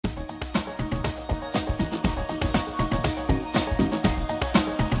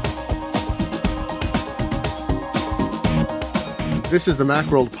This is the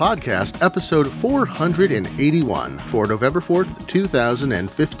Macworld Podcast, episode 481 for November 4th,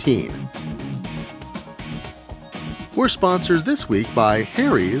 2015. We're sponsored this week by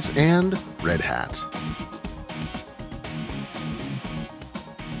Harry's and Red Hat.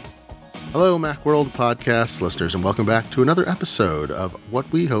 Hello, Macworld Podcast listeners, and welcome back to another episode of what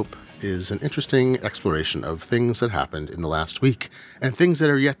we hope is an interesting exploration of things that happened in the last week and things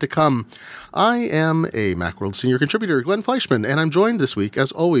that are yet to come. I am a Macworld senior contributor, Glenn Fleischman, and I'm joined this week,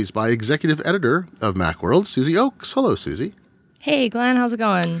 as always, by executive editor of Macworld, Susie Oakes. Hello, Susie. Hey, Glenn. How's it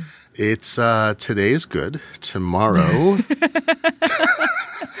going? It's, today's good. Tomorrow,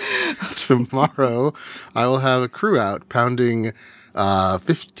 I will have a crew out pounding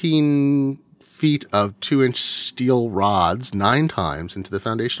 15 feet of 2-inch steel rods 9 times into the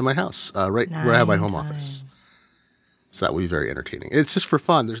foundation of my house, right where I have my home office. So that will be very entertaining. It's just for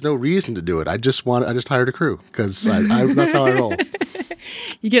fun. There's no reason to do it. I just hired a crew because that's how I roll.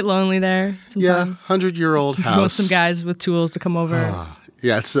 You get lonely there sometimes? Yeah, 100-year-old house. You want some guys with tools to come over.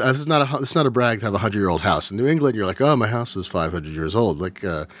 Yeah, it's not a brag to have a 100-year-old house. In New England, you're like, oh, my house is 500 years old. Like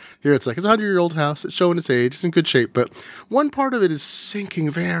here, it's like it's a 100-year-old house. It's showing its age. It's in good shape, but one part of it is sinking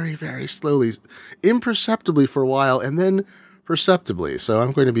very, very slowly, imperceptibly for a while, and then perceptibly. So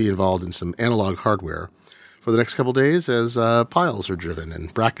I'm going to be involved in some analog hardware for the next couple days as piles are driven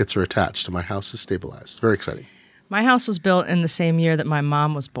and brackets are attached, and my house is stabilized. Very exciting. My house was built in the same year that my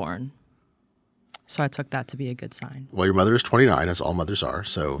mom was born. So I took that to be a good sign. Well, your mother is 29, as all mothers are,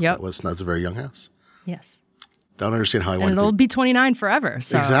 so that's a very young house. Yes. Don't understand how I want to. And it'll be 29 forever.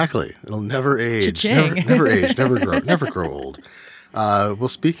 So. Exactly. It'll never age. Cha-ching. Never age. Never grow old. Well,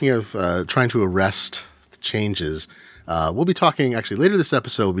 speaking of trying to arrest the changes, we'll be talking, actually, later this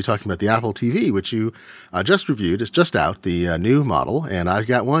episode, we'll be talking about the Apple TV, which you just reviewed. It's just out, the new model, and I've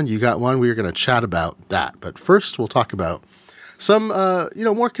got one, you got one. We're going to chat about that. But first, we'll talk about some,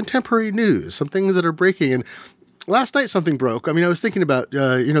 more contemporary news, some things that are breaking. And last night something broke. I mean, I was thinking about,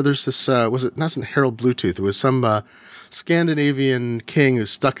 there's this, wasn't Harold Bluetooth. It was some Scandinavian king who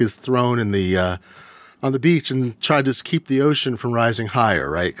stuck his throne in the on the beach and tried to keep the ocean from rising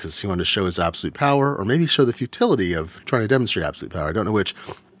higher, right? Because he wanted to show his absolute power, or maybe show the futility of trying to demonstrate absolute power. I don't know which.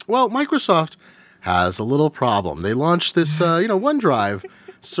 Well, Microsoft has a little problem. They launched this, OneDrive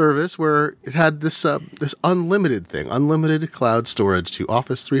service where it had this unlimited thing, unlimited cloud storage to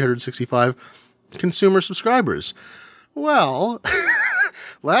Office 365 consumer subscribers. Well,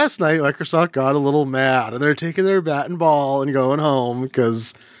 last night Microsoft got a little mad, and they're taking their bat and ball and going home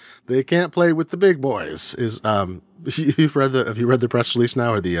because they can't play with the big boys. Have you read the press release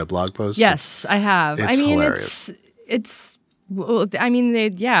now or the blog post? Yes, I have. It's hilarious.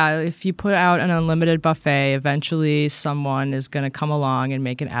 If you put out an unlimited buffet, eventually someone is going to come along and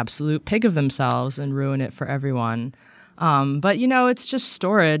make an absolute pig of themselves and ruin it for everyone. But it's just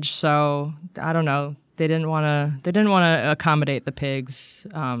storage, so I don't know. They didn't want to accommodate the pigs,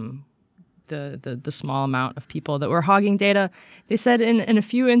 the small amount of people that were hogging data. They said in a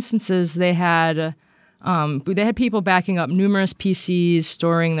few instances they had people backing up numerous PCs,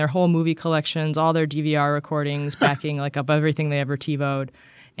 storing their whole movie collections, all their DVR recordings, backing up everything they ever TiVoed.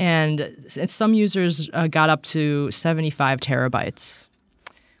 And some users got up to 75 terabytes,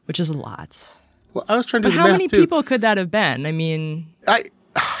 which is a lot. Well, I was trying to do the math, how many people could that have been? I mean...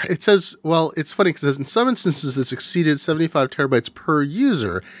 It says, well, it's funny because it says in some instances this exceeded 75 terabytes per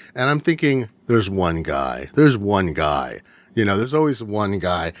user. And I'm thinking, there's one guy. There's always one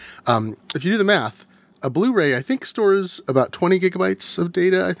guy. If you do the math, a Blu-ray, I think, stores about 20 gigabytes of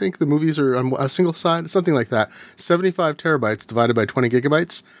data. I think the movies are on a single side, something like that. 75 terabytes divided by 20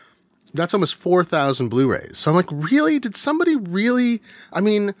 gigabytes. That's almost 4,000 Blu-rays. So I'm like, really? Did somebody really? I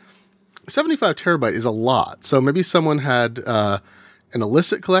mean, 75 terabyte is a lot. So maybe someone had an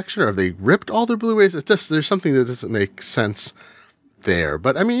illicit collection, or have they ripped all their Blu-rays? It's just, there's something that doesn't make sense there.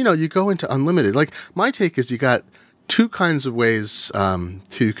 But I mean, you go into unlimited. Like, my take is you got two kinds of ways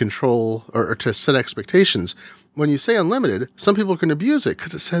to control or to set expectations. When you say unlimited, some people can abuse it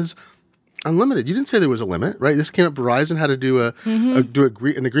because it says unlimited. You didn't say there was a limit, right? This came up. Verizon had to do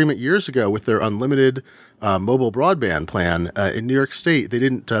an agreement years ago with their unlimited mobile broadband plan in New York State. They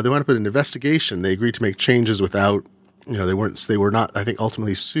didn't. They wound up in an investigation. They agreed to make changes without. They were not, I think,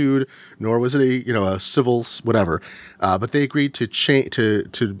 ultimately sued, nor was it a civil whatever. But they agreed to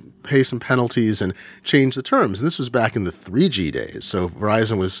to pay some penalties and change the terms. And this was back in the 3G days. So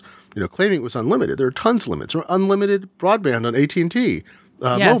Verizon was, claiming it was unlimited. There are tons of limits. There were unlimited broadband on AT&T.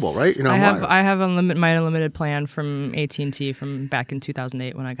 Yes. mobile, right? I have my unlimited plan from AT&T from back in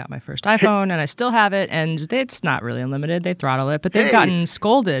 2008 when I got my first iPhone, and I still have it. And it's not really unlimited; they throttle it, but they've gotten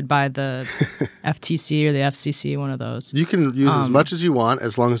scolded by the FTC or the FCC, one of those. You can use as much as you want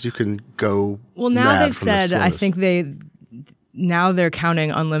as long as you can go. Well, now mad they've from the said I slowness. think now they're counting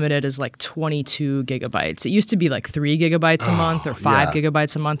unlimited as like 22 gigabytes. It used to be like 3 gigabytes a month or 5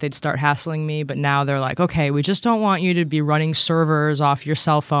 gigabytes a month. They'd start hassling me, but now they're like, okay, we just don't want you to be running servers off your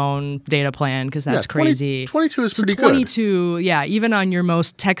cell phone data plan because that's crazy. 22 is pretty good. 22, yeah, even on your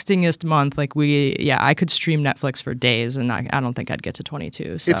most textingest month, like I could stream Netflix for days, and I don't think I'd get to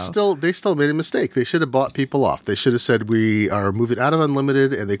 22. So. They still made a mistake. They should have bought people off. They should have said we are moving out of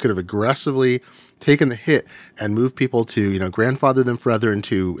unlimited, and they could have aggressively taken the hit and moved people to grandfather them further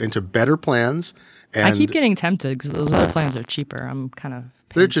into better plans. And I keep getting tempted because those other plans are cheaper. I'm kind of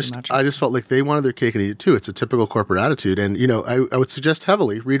they're just. I just felt like they wanted their cake and eat it too. It's a typical corporate attitude, and I would suggest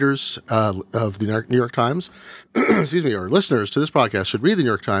heavily readers of the New York Times, excuse me, or listeners to this podcast should read the New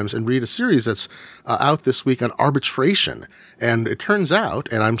York Times and read a series that's out this week on arbitration. And it turns out,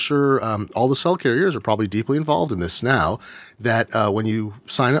 and I'm sure all the cell carriers are probably deeply involved in this now, that when you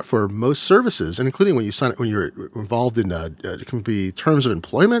sign up for most services, and including when you're involved in it can be terms of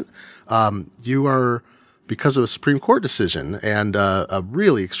employment, you are. Because of a Supreme Court decision and a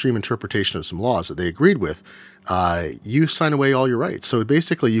really extreme interpretation of some laws that they agreed with, you sign away all your rights. So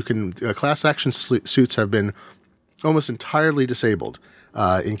basically, class action suits have been almost entirely disabled.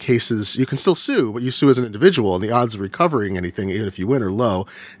 In cases, you can still sue, but you sue as an individual, and the odds of recovering anything, even if you win, are low.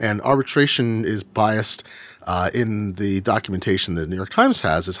 And arbitration is biased in the documentation that the New York Times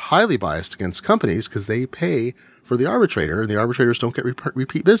has, is highly biased against companies because they pay for the arbitrator, and the arbitrators don't get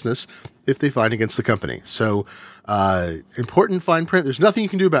repeat business if they find against the company. So important fine print. There's nothing you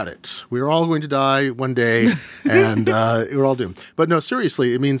can do about it. We're all going to die one day, and we're all doomed. But no,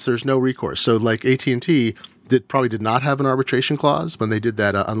 seriously, it means there's no recourse. So like AT&T probably did not have an arbitration clause when they did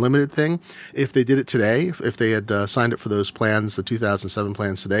that unlimited thing. If they did it today, if they had signed up for those plans, the 2007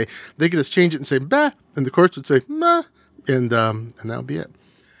 plans today, they could just change it and say, bah, and the courts would say, meh, and that would be it.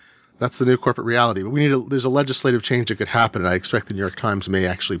 That's the new corporate reality. But there's a legislative change that could happen, and I expect the New York Times may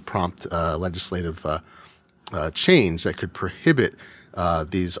actually prompt legislative change that could prohibit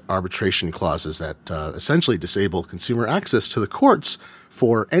these arbitration clauses that essentially disable consumer access to the courts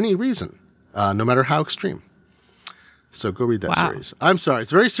for any reason, no matter how extreme. So go read that series. I'm sorry.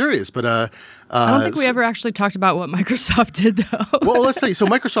 It's very serious, but I don't think we ever actually talked about what Microsoft did, though. Well, let's say. So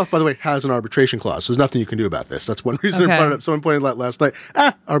Microsoft, by the way, has an arbitration clause. So there's nothing you can do about this. That's one reason I brought it up. Someone pointed out last night,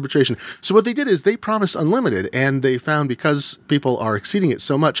 arbitration. So what they did is they promised unlimited, and they found because people are exceeding it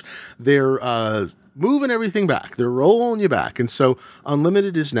so much, they're moving everything back. They're rolling you back. And so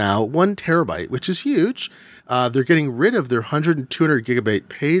unlimited is now 1 terabyte, which is huge. They're getting rid of their 100 and 200 gigabyte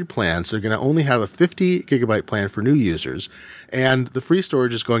paid plans. They're going to only have a 50 gigabyte plan for new users. And the free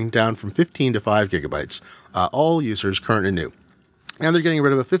storage is going down from 15 to 5 gigabytes, all users current and new. And they're getting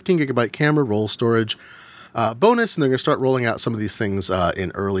rid of a 15 gigabyte camera roll storage bonus, and they're going to start rolling out some of these things in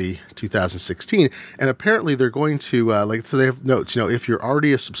early 2016. And apparently they're going to, so they have notes, if you're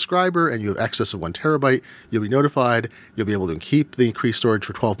already a subscriber and you have excess of 1 terabyte, you'll be notified, you'll be able to keep the increased storage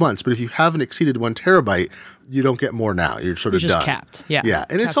for 12 months. But if you haven't exceeded 1 terabyte, you don't get more now. You're sort of just done. Capped. Yeah. Yeah.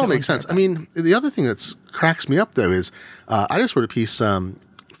 And it all makes sense. I mean, the other thing that cracks me up, though, is I just wrote a piece for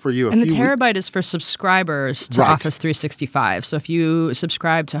you and the terabyte is for subscribers to Office 365. So if you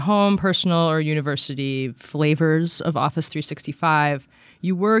subscribe to home, personal, or university flavors of Office 365,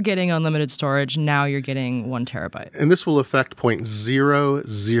 you were getting unlimited storage. Now you're getting 1 terabyte. And this will affect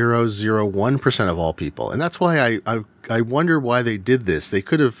 0.0001% of all people. And that's why I wonder why they did this. They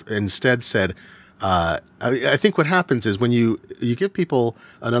could have instead said, I think what happens is when you give people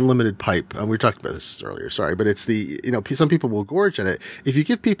an unlimited pipe, and we were talking about this earlier, sorry, but it's some people will gorge at it. If you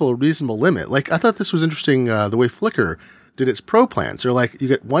give people a reasonable limit, like I thought this was interesting, the way Flickr did its pro plans. They're like, you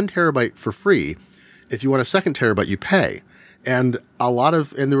get 1 terabyte for free. If you want a 2nd terabyte, you pay. And I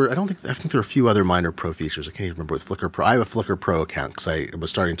think there were a few other minor pro features. I can't even remember with Flickr Pro. I have a Flickr Pro account because I was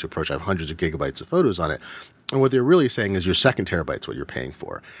starting to approach. I have hundreds of gigabytes of photos on it. And what they're really saying is your 2nd terabyte is what you're paying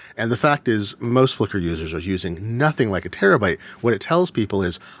for. And the fact is most Flickr users are using nothing like a terabyte. What it tells people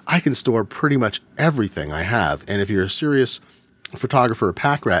is I can store pretty much everything I have. And if you're a serious photographer or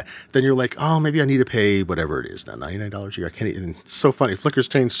pack rat, then you're like, oh, maybe I need to pay whatever it is now, $99 a year. I can't even. It's so funny. Flickr's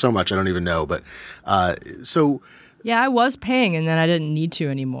changed so much. I don't even know. But so. Yeah, I was paying and then I didn't need to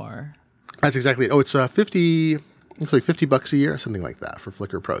anymore. That's exactly it. Oh, it's $50 a year, something like that for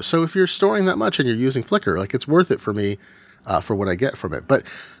Flickr Pro. So if you're storing that much and you're using Flickr, like it's worth it for me for what I get from it. But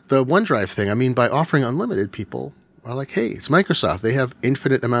the OneDrive thing, I mean, by offering unlimited, people are like, hey, it's Microsoft. They have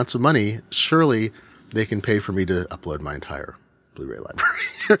infinite amounts of money. Surely they can pay for me to upload my entire Blu-ray library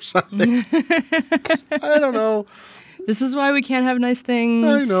or something. I don't know. This is why we can't have nice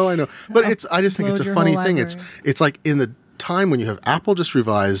things. I know. But I just think it's a funny thing. It's like in the time when you have Apple just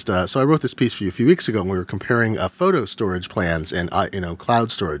revised. So I wrote this piece for you a few weeks ago, and we were comparing photo storage plans and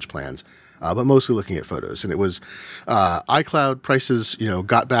cloud storage plans, but mostly looking at photos. And it was iCloud prices,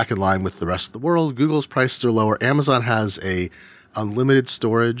 got back in line with the rest of the world. Google's prices are lower. Amazon has a unlimited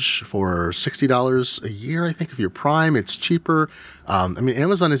storage for $60 a year. I think if you're Prime, it's cheaper.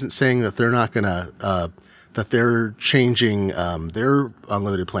 Amazon isn't saying that they're not going to. That they're changing their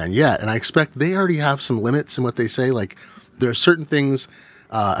unlimited plan yet. And I expect they already have some limits in what they say. Like there are certain things,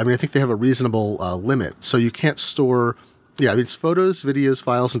 I think they have a reasonable limit. So you can't store, it's photos, videos,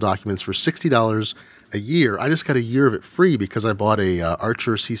 files, and documents for $60 a year. I just got a year of it free because I bought a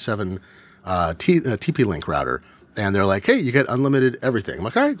Archer C7 TP-Link router. And they're like, hey, you get unlimited everything. I'm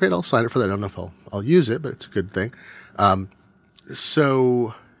like, all right, great, I'll sign up for that. I don't know if I'll use it, but it's a good thing.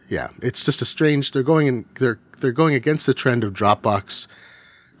 Yeah, it's just a strange. They're going against the trend of Dropbox,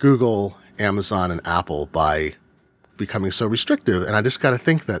 Google, Amazon, and Apple by becoming so restrictive. And I just got to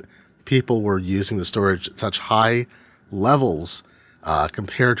think that people were using the storage at such high levels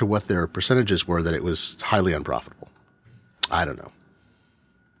compared to what their percentages were that it was highly unprofitable. I don't know.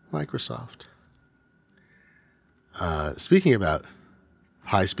 Microsoft. Speaking about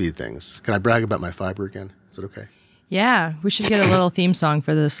high-speed things, can I brag about my fiber again? Is it okay? Yeah, we should get a little theme song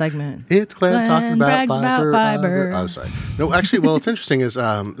for this segment. It's Glenn talking about brags fiber. About fiber. I'm sorry. No, actually, what's interesting is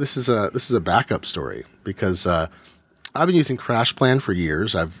this is a backup story because I've been using CrashPlan for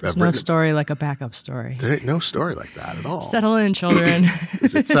years. There's no story like a backup story. There ain't no story like that at all. Settle in, children.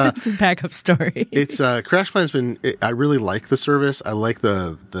 It's a backup story. CrashPlan's been. I really like the service. I like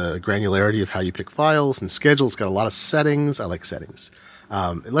the granularity of how you pick files and schedule. It's got a lot of settings. I like settings.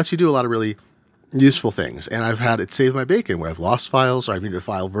 It lets you do a lot of really useful things. And I've had it save my bacon where I've lost files or I've needed a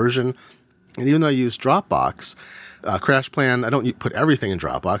file version. And even though I use Dropbox, CrashPlan, I don't put everything in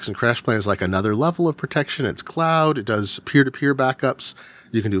Dropbox, and CrashPlan is like another level of protection. It's cloud. It does peer-to-peer backups.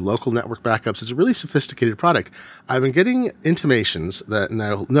 You can do local network backups. It's a really sophisticated product. I've been getting intimations that, and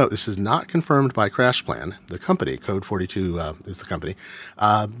I'll note this is not confirmed by CrashPlan, the company, Code 42 is the company,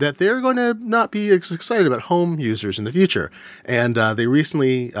 that they're going to not be as excited about home users in the future. And they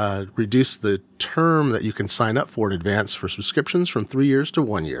recently reduced the term that you can sign up for in advance for subscriptions from 3 years to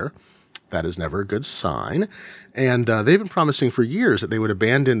 1 year. That is never a good sign. And they've been promising for years that they would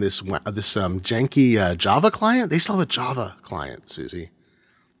abandon this janky Java client. They still have a Java client, Susie.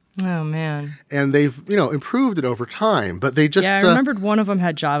 Oh, man. And they've, improved it over time, but they just... Yeah, I remembered one of them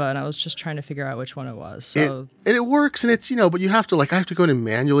had Java, and I was just trying to figure out which one it was. So it works, and it's, but you have to, I have to go in and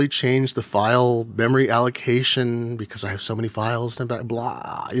manually change the file memory allocation because I have so many files and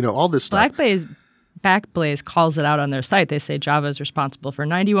blah, all this stuff. Backblaze calls it out on their site. They say Java is responsible for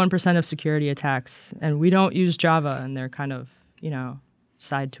 91% of security attacks, and we don't use Java, and they're kind of,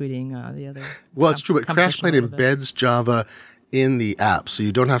 side tweeting the other. Well, it's true, but CrashPlan embeds Java in the app, so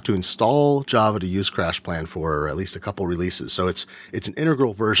you don't have to install Java to use CrashPlan for at least a couple releases. So it's an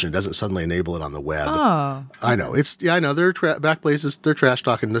integral version. It doesn't suddenly enable it on the web. Oh, I know. I know. Backblaze they're trash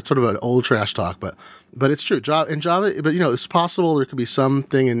talking. That's sort of an old trash talk, but it's true. Java, but it's possible there could be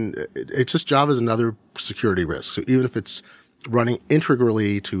something, and it's just Java is another security risk. So even if it's running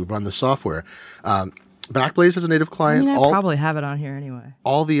integrally to run the software. Backblaze is a native client. I probably have it on here anyway.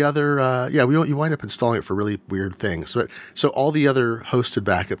 All the other, you wind up installing it for really weird things. So all the other hosted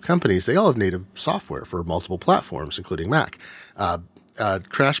backup companies, they all have native software for multiple platforms, including Mac.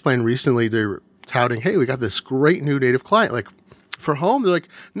 CrashPlan recently, they're touting, hey, we got this great new native client. Like for home, they're like,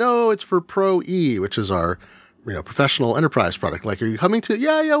 no, it's for Pro E, which is our professional enterprise product. Like, are you coming to?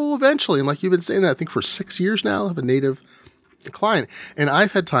 Yeah, well, eventually. And like you've been saying that, I think for 6 years now, have a native client. And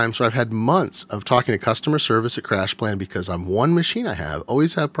I've had times where I've had months of talking to customer service at CrashPlan because on one machine I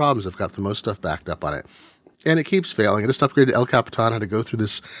always have problems. I've got the most stuff backed up on it. And it keeps failing. I just upgraded El Capitan, had to go through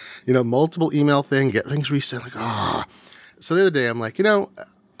this, multiple email thing, get things reset. So the other day I'm like,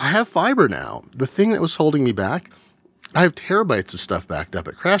 I have fiber now. The thing that was holding me back, I have terabytes of stuff backed up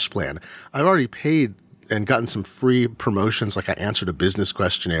at CrashPlan. I've already paid and gotten some free promotions. Like I answered a business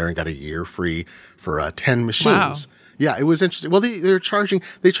questionnaire and got a year free for 10 machines. Wow. Yeah, it was interesting. Well, they charge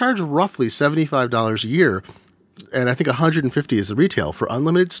roughly $75 a year And I think 150 is the retail for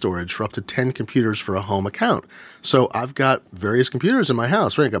unlimited storage for up to 10 computers for a home account. So I've got various computers in my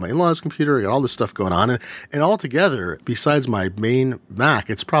house, right? I got my in-laws' computer, I got all this stuff going on. And altogether, besides my main Mac,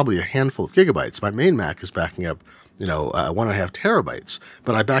 it's probably a handful of gigabytes. My main Mac is backing up, 1.5 terabytes.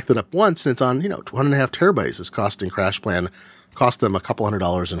 But I backed it up once and it's on, 1.5 terabytes. It's costing CrashPlan, cost them a couple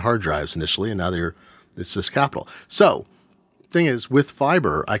 $100 in hard drives initially, and now it's just capital. So, thing is, with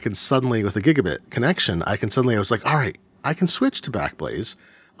fiber, I can suddenly, with a gigabit connection, I was like, all right, I can switch to Backblaze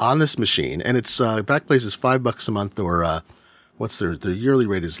on this machine. And it's, Backblaze is $5 a month, or, what's their yearly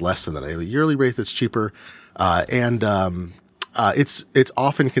rate is less than that. I have a yearly rate that's cheaper. It's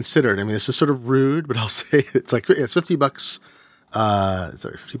often considered, I mean, this is sort of rude, but I'll say it's like, it's $50,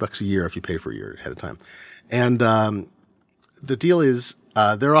 $50 a year if you pay for a year ahead of time. And, the deal is,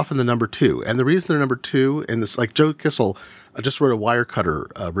 they're often the number 2. And the reason they're number 2 in this, like Joe Kissel just wrote a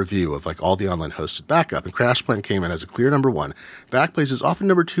Wirecutter review of like all the online hosted backup, and CrashPlan came in as a clear number 1. Backblaze is often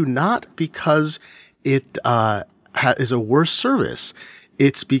number 2, not because it is a worse service.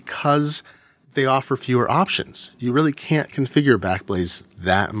 It's because they offer fewer options. You really can't configure Backblaze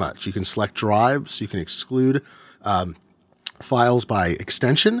that much. You can select drives. You can exclude files by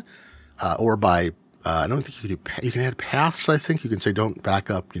extension or by I don't think you can add paths. I think you can say don't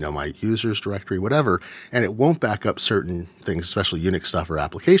back up, my users directory, whatever, and it won't back up certain things, especially Unix stuff or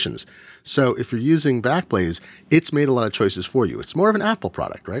applications. So if you're using Backblaze, it's made a lot of choices for you. It's more of an Apple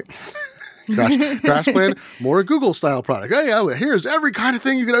product, right? CrashPlan, more a Google style product. Hey, here's every kind of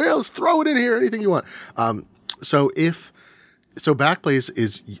thing you can. Let's throw it in here, anything you want. So Backblaze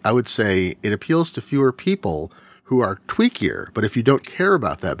is, I would say, it appeals to fewer people who are tweakier, but if you don't care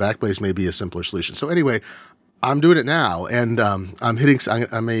about that, Backblaze may be a simpler solution. So anyway, I'm doing it now, and I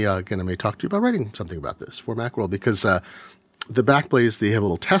may talk to you about writing something about this for Macworld, because the Backblaze, they have a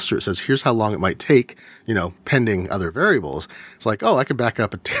little tester. It says, here's how long it might take, pending other variables. It's like, I can back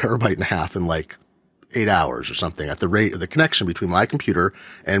up 1.5 terabytes in like 8 hours or something at the rate of the connection between my computer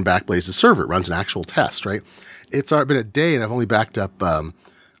and Backblaze's server. It runs an actual test, right? It's been a day, and I've only backed up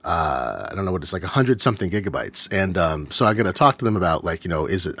I don't know what it's like, 100 something gigabytes. And so I'm going to talk to them about, like, they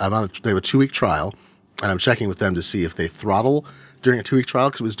have a 2-week trial, and I'm checking with them to see if they throttle during a 2-week trial,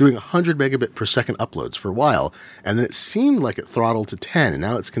 because it was doing 100 megabit per second uploads for a while. And then it seemed like it throttled to 10, and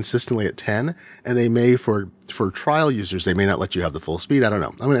now it's consistently at 10. And they may, for trial users, they may not let you have the full speed. I don't know.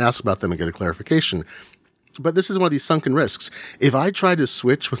 I'm going to ask about them and get a clarification. But this is one of these sunken risks. If I tried to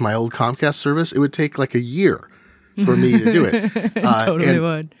switch with my old Comcast service, it would take like a year for me to do it. Totally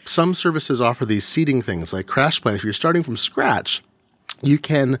would. Some services offer these seeding things like CrashPlan. If you're starting from scratch, you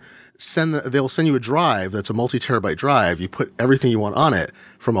can they'll send you a drive that's a multi-terabyte drive. You put everything you want on it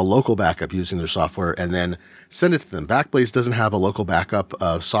from a local backup using their software, and then send it to them. Backblaze doesn't have a local backup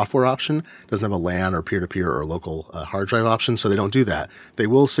software option, doesn't have a LAN or peer-to-peer or local hard drive option, so they don't do that. They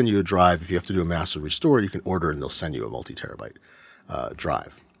will send you a drive. If you have to do a massive restore, you can order, and they'll send you a multi-terabyte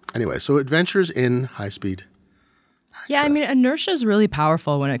drive. Anyway, so adventures in high-speed access. Yeah, I mean, inertia is really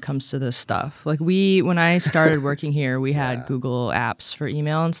powerful when it comes to this stuff. Like when I started working here, we had Google apps for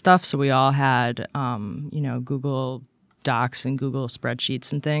email and stuff. So we all had, Google Docs and Google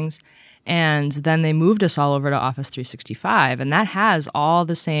spreadsheets and things. And then they moved us all over to Office 365, and that has all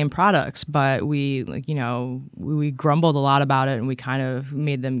the same products, but we grumbled a lot about it, and we kind of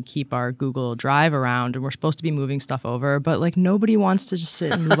made them keep our Google Drive around, and we're supposed to be moving stuff over, but like nobody wants to just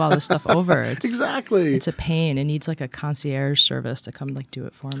sit and move all this stuff over. Exactly. It's a pain. It needs like a concierge service to come like do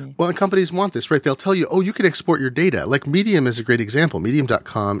it for me. Well, and companies want this, right? They'll tell you, you can export your data. Like Medium is a great example.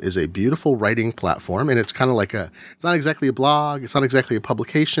 Medium.com is a beautiful writing platform, and it's kind of like it's not exactly a blog. It's not exactly a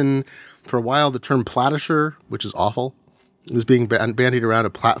publication. For a while, the term platisher, which is awful, was being bandied around, a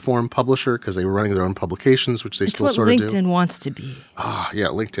platform publisher, because they were running their own publications, which they still sort of do. It's what LinkedIn wants to be.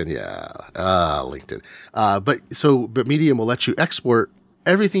 LinkedIn, LinkedIn. But Medium will let you export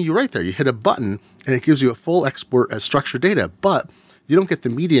everything you write there. You hit a button, and it gives you a full export as structured data, but you don't get the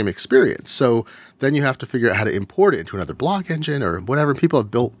Medium experience. So then you have to figure out how to import it into another blog engine or whatever. People have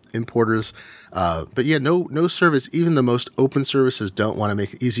built importers. But yeah, no service, even the most open services, don't want to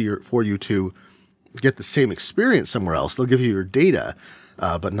make it easier for you to get the same experience somewhere else. They'll give you your data,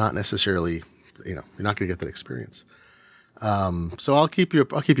 but not necessarily, you're not going to get that experience. So I'll keep you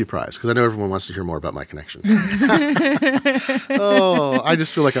apprised, because I know everyone wants to hear more about my connection. I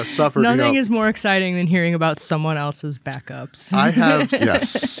just feel like I've suffered. Nothing is more exciting than hearing about someone else's backups. I have,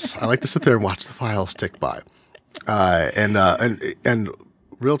 yes. I like to sit there and watch the files tick by. And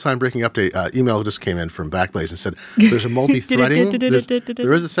real-time breaking update email just came in from Backblaze and said there's a multi-threading.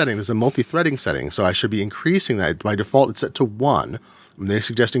 There is a setting. There's a multi-threading setting, so I should be increasing that. By default, it's set to 1. And they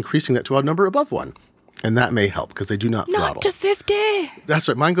suggest increasing that to a number above 1. And that may help because they do not throttle. Not to 50. That's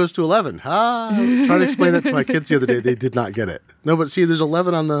right. Mine goes to 11. I tried to explain that to my kids the other day. They did not get it. No, but see, there's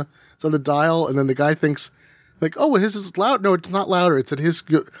 11 it's on the dial, and then the guy thinks, like, oh, well, his is loud. No, it's not louder. It's at his,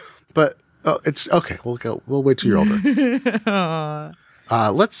 but it's okay. We'll go. We'll wait till you're older.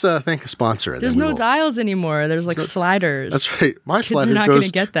 Let's thank a sponsor. There's no dials anymore. There's like sliders. That's right. My Kids slider are not going to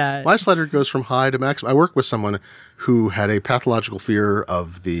get that. My slider goes from high to max. I work with someone who had a pathological fear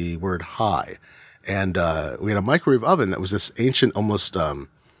of the word high. And we had a microwave oven that was this ancient, almost, it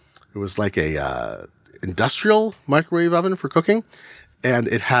was like a industrial microwave oven for cooking. And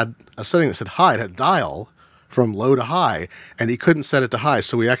it had a setting that said high. It had a dial from low to high. And he couldn't set it to high.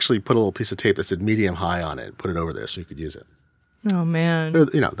 So we actually put a little piece of tape that said medium high on it and put it over there so he could use it. Oh, man.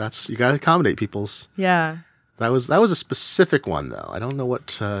 You know, you got to accommodate people's. Yeah. That was a specific one, though. I don't know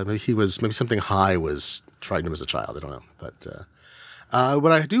what, maybe something high was frightening him as a child. I don't know. But,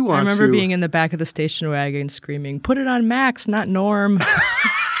 what I do want I remember being in the back of the station wagon screaming, "Put it on Max, not Norm."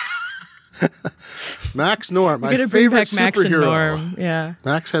 Max Norm, my favorite favorite Max superhero. and Norm. Yeah.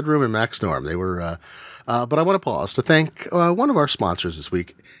 Max Headroom and Max Norm. They were, but I want to pause to thank one of our sponsors this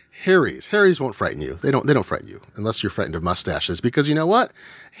week, Harry's. Harry's won't frighten you. They don't frighten you unless you're frightened of mustaches, because you know what?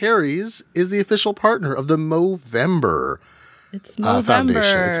 Harry's is the official partner of the Movember. It's Movember.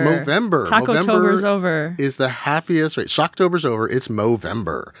 Foundation. It's Movember. Taco-tober's over. Is the happiest, right? Shocktober's over. It's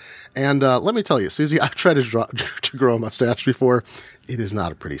Movember. And let me tell you, Susie, I've tried to grow a mustache before. It is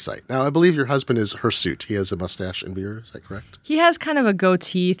not a pretty sight. Now, I believe your husband is hirsute. He has a mustache and beard. Is that correct? He has kind of a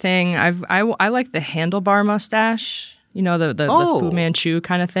goatee thing. I like the handlebar mustache. You know, the Fu Manchu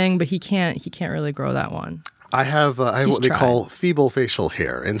kind of thing, but he can't really grow that one. I have what they call feeble facial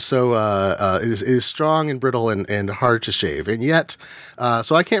hair, and so it is strong and brittle and hard to shave. And yet,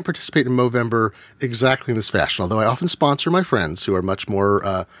 so I can't participate in Movember exactly in this fashion, although I often sponsor my friends who are much more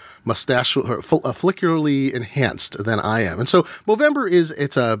follicularly enhanced than I am. And so Movember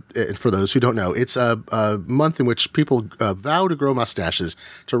for those who don't know, it's a month in which people vow to grow mustaches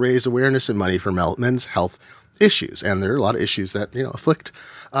to raise awareness and money for men's health issues. And there are a lot of issues that, afflict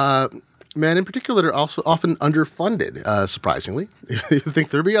men in particular that are also often underfunded, surprisingly. You think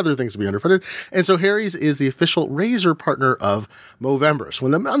there'd be other things to be underfunded. And so Harry's is the official razor partner of Movember. So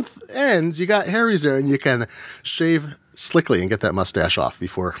when the month ends, you got Harry's there and you can shave slickly and get that mustache off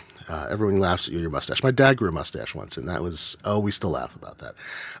before everyone laughs at your mustache. My dad grew a mustache once, and that was, we still laugh about that.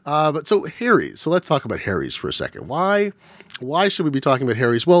 But so Harry's. So let's talk about Harry's for a second. Why should we be talking about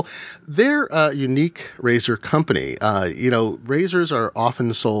Harry's? Well, they're a unique razor company. Razors are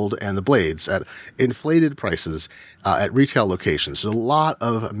often sold, and the blades, at inflated prices at retail locations. There's a lot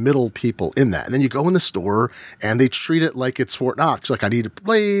of middle people in that. And then you go in the store, and they treat it like it's Fort Knox. Like, I need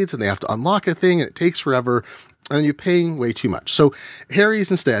blades, and they have to unlock a thing, and it takes forever. And you're paying way too much. So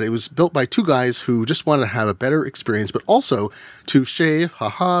Harry's, instead, it was built by two guys who just wanted to have a better experience, but also to shave,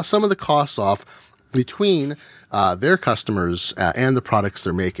 some of the costs off between their customers and the products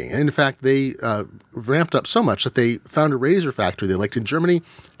they're making. And in fact, they ramped up so much that they found a razor factory they liked in Germany,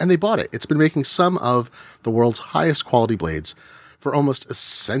 and they bought it. It's been making some of the world's highest quality blades for almost a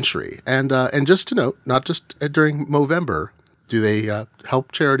century. And just to note, not just during Movember do they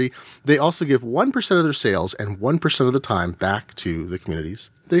help charity, they also give 1% of their sales and 1% of the time back to the communities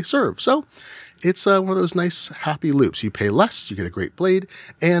they serve. So it's one of those nice, happy loops. You pay less, you get a great blade,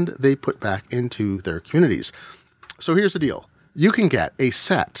 and they put back into their communities. So here's the deal. You can get a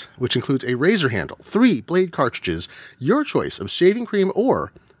set, which includes a razor handle, 3 blade cartridges, your choice of shaving cream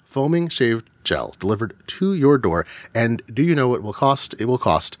or foaming shave gel delivered to your door. And do you know what it will cost? It will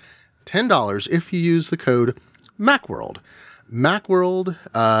cost $10 if you use the code MACWORLD. Macworld,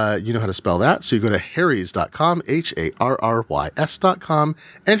 you know how to spell that. So you go to harrys.com, HARRYS.com,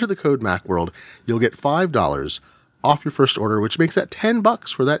 enter the code Macworld. You'll get $5 off your first order, which makes that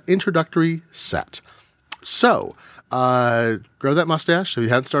 $10 for that introductory set. So, grow that mustache. If you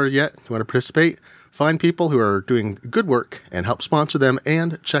haven't started yet, you want to participate, find people who are doing good work and help sponsor them,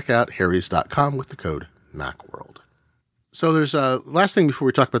 and check out harrys.com with the code Macworld. So there's a last thing before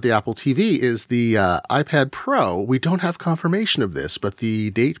we talk about the Apple TV is the iPad Pro. We don't have confirmation of this, but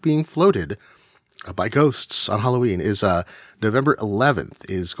the date being floated by ghosts on Halloween is November 11th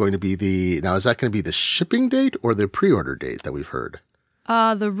is going to be now is that going to be the shipping date or the pre-order date that we've heard?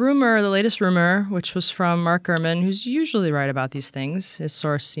 The latest rumor, which was from Mark Gurman, who's usually right about these things. His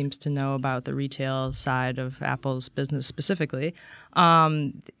source seems to know about the retail side of Apple's business specifically.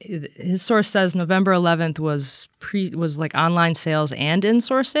 His source says November 11th was like online sales and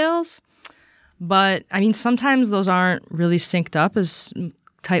in-store sales. But, I mean, sometimes those aren't really synced up as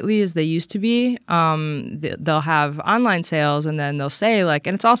tightly as they used to be. They'll have online sales, and then they'll say like,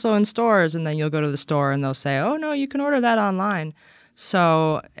 and it's also in stores, and then you'll go to the store and they'll say, oh no, you can order that online.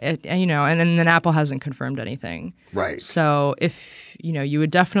 So, and then Apple hasn't confirmed anything. Right. So if, you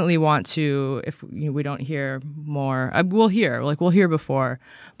would definitely want to, if we don't hear more, we'll hear before.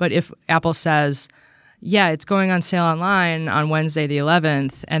 But if Apple says, yeah, it's going on sale online on Wednesday the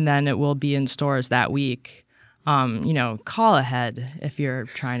 11th, and then it will be in stores that week, call ahead if you're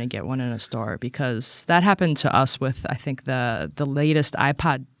trying to get one in a store, because that happened to us with, I think, the latest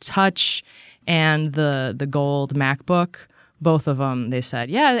iPod Touch and the gold MacBook. Both of them, they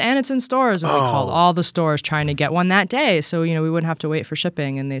said, yeah, and it's in stores. And we called all the stores trying to get one that day, so we wouldn't have to wait for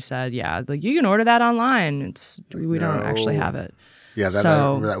shipping. And they said, yeah, like you can order that online. We don't actually have it. Yeah, I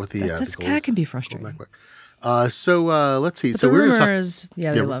remember that with the that can be frustrating. So let's see. But so the we rumor is the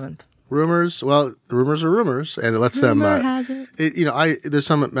 11th. Rumors. Well, rumors are rumors, and it lets them. Has it. There's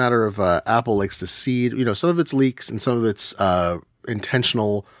some matter of Apple likes to seed. Some of it's leaks and some of it's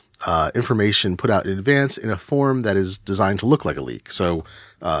intentional information put out in advance in a form that is designed to look like a leak. So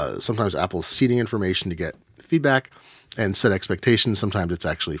sometimes Apple's seeding information to get feedback and set expectations. Sometimes it's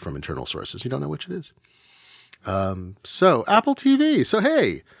actually from internal sources. You don't know which it is. So Apple TV. So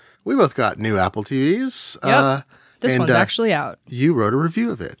hey, we both got new Apple TVs. Yep. This one's actually out. You wrote a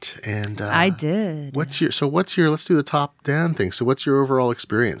review of it, and I did. Let's do the top down thing. So what's your overall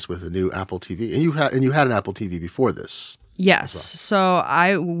experience with a new Apple TV? And you had an Apple TV before this. Yes. So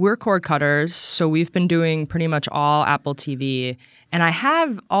we're cord cutters, so we've been doing pretty much all Apple TV, and I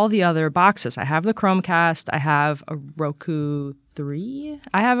have all the other boxes. I have the Chromecast. I have a Roku 3.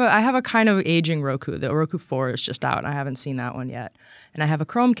 I have a kind of aging Roku. The Roku 4 is just out. I haven't seen that one yet. And I have a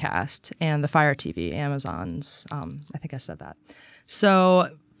Chromecast and the Fire TV, Amazon's. I think I said that. So,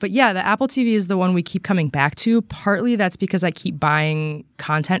 but yeah, the Apple TV is the one we keep coming back to. Partly that's because I keep buying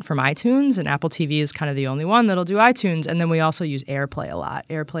content from iTunes, and Apple TV is kind of the only one that'll do iTunes. And then we also use AirPlay a lot.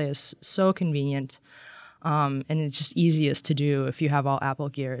 AirPlay is so convenient, and it's just easiest to do if you have all Apple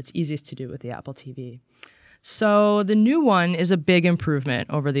gear. It's easiest to do with the Apple TV. So the new one is a big improvement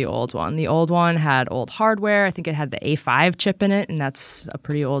over the old one. The old one had old hardware. I think it had the A5 chip in it, and that's a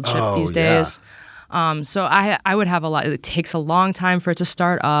pretty old chip these days. So I would have a lot. It takes a long time for it to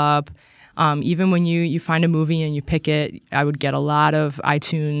start up. Even when you find a movie and you pick it, I would get a lot of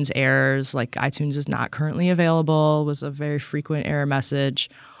iTunes errors, like iTunes is not currently available was a very frequent error message.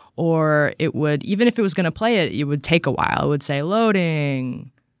 Or it would, even if it was going to play it, it would take a while. It would say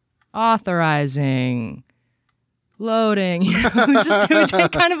loading, authorizing, loading. It would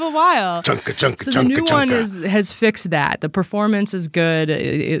take kind of a while. So the new one has fixed that. The performance is good.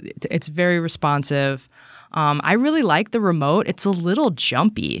 It's very responsive. I really like the remote. It's a little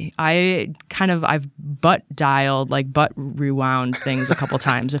jumpy. I've butt rewound things a couple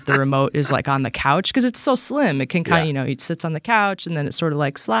times if the remote is like on the couch, because it's so slim. It can kind of, it sits on the couch and then it sort of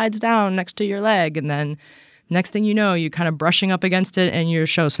like slides down next to your leg, and then next thing you know, you're kind of brushing up against it and your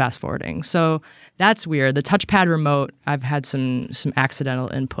show's fast forwarding. So that's weird. The touchpad remote, I've had some accidental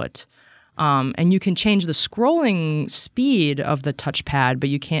input. And you can change the scrolling speed of the touchpad, but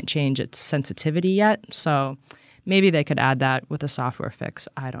you can't change its sensitivity yet. So maybe they could add that with a software fix.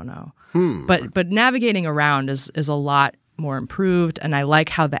 I don't know. But navigating around is a lot more improved. And I like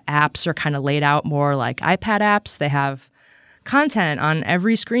how the apps are kind of laid out more like iPad apps. They have content on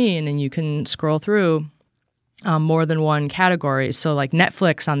every screen and you can scroll through more than one category. So like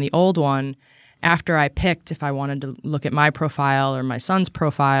Netflix on the old one, after I picked if I wanted to look at my profile or my son's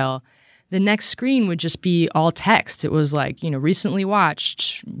profile, the next screen would just be all text. It was like, recently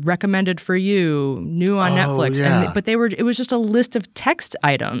watched, recommended for you, new on Netflix. Yeah. It was just a list of text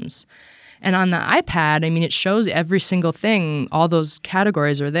items. And on the iPad, it shows every single thing. All those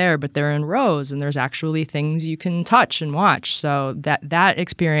categories are there, but they're in rows, and there's actually things you can touch and watch. So that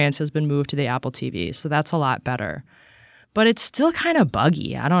experience has been moved to the Apple TV. So that's a lot better. But it's still kind of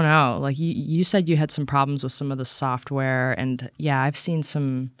buggy. I don't know. Like you said you had some problems with some of the software. And yeah, I've seen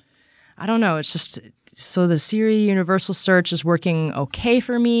some, I don't know. It's just, so the Siri Universal Search is working okay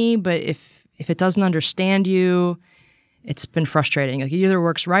for me. But if it doesn't understand you, it's been frustrating. Like it either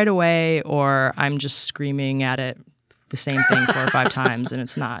works right away or I'm just screaming at it the same thing 4 or 5 times and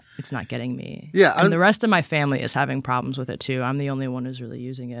it's not getting me. Yeah. And the rest of my family is having problems with it too. I'm the only one who's really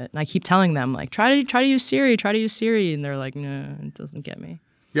using it. And I keep telling them like, try to use Siri. And they're like, no, it doesn't get me.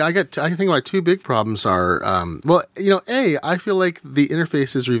 Yeah, I think my two big problems are, I feel like the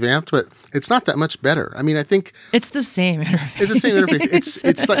interface is revamped, but it's not that much better. I mean, I think it's the same interface. It's the same interface.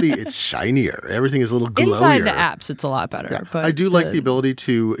 It's slightly, it's shinier. Everything is a little glowier. Inside the apps, it's a lot better. Yeah. But I do like the ability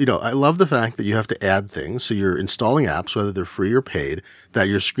to, I love the fact that you have to add things. So you're installing apps, whether they're free or paid, that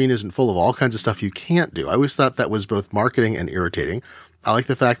your screen isn't full of all kinds of stuff you can't do. I always thought that was both marketing and irritating. I like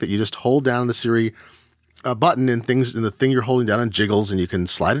the fact that you just hold down the Siri button and the thing you're holding down and jiggles and you can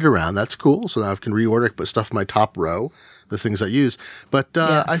slide it around. That's cool. So now I can reorder, put stuff in my top row, the things I use. But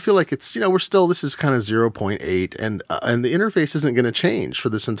Yes. I feel like it's, this is kind of 0.8 and the interface isn't going to change for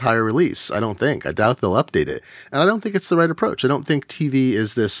this entire release. I don't think. I doubt they'll update it. And I don't think it's the right approach. I don't think TV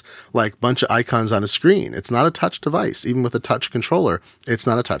is this like bunch of icons on a screen. It's not a touch device. Even with a touch controller, it's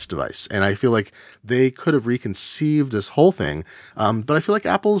not a touch device. And I feel like they could have reconceived this whole thing. But I feel like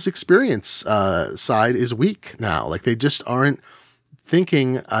Apple's experience side is weak now. Like they just aren't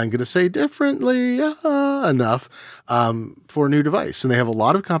thinking, I'm going to say differently enough for a new device. And they have a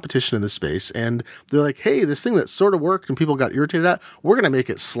lot of competition in this space. And they're like, hey, this thing that sort of worked and people got irritated at, we're going to make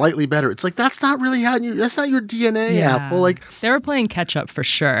it slightly better. It's like, that's not really that's not your DNA, Apple. Like they were playing catch up for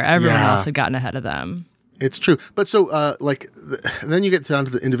sure. Everyone else had gotten ahead of them. It's true. But so, then you get down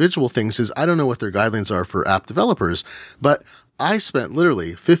to the individual things is I don't know what their guidelines are for app developers, but I spent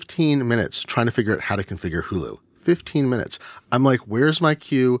literally 15 minutes trying to figure out how to configure Hulu. 15 minutes. I'm like, where's my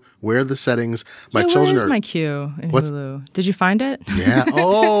queue? Where are the settings? My children where's my queue in Hulu? Did you find it? Yeah.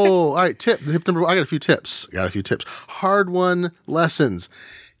 Oh, all right. Tip number one. I got a few tips. Hard won lessons.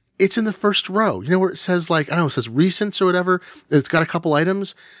 It's in the first row. You know where it says it says recents or whatever, and it's got a couple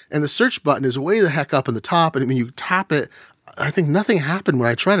items, and the search button is way the heck up in the top, and when you tap it, I think nothing happened when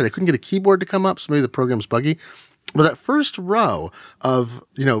I tried it. I couldn't get a keyboard to come up, so maybe the program's buggy. But that first row of,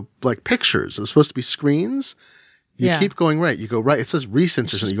 pictures, it's supposed to be screens. You keep going right. You go right. It says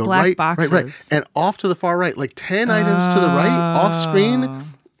recents or something. You go right, right. And off to the far right, like 10 items to the right, off screen,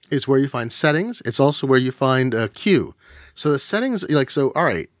 is where you find settings. It's also where you find a queue. So the settings, all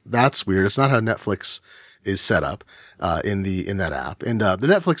right, that's weird. It's not how Netflix is set up in that app. And the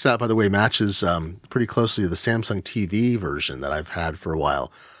Netflix app, by the way, matches pretty closely to the Samsung TV version that I've had for a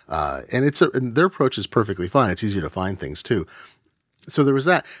while. And their approach is perfectly fine. It's easier to find things too. So there was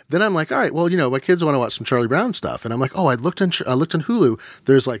that. Then I'm like, all right, well, my kids want to watch some Charlie Brown stuff. And I'm like, oh, I looked on Hulu.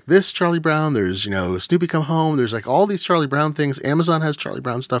 There's like this Charlie Brown. There's, Snoopy Come Home. There's like all these Charlie Brown things. Amazon has Charlie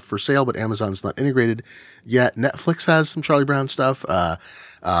Brown stuff for sale, but Amazon's not integrated yet. Netflix has some Charlie Brown stuff.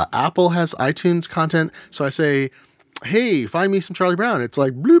 Apple has iTunes content. So I say, hey, find me some Charlie Brown. It's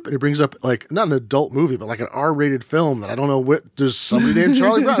like bloop, and it brings up like not an adult movie, but like an R-rated film that I don't know what. There's somebody named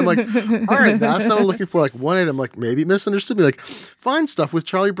Charlie Brown. I'm like, all right, that's not what I'm looking for. Like one item, like maybe it misunderstood me. Like find stuff with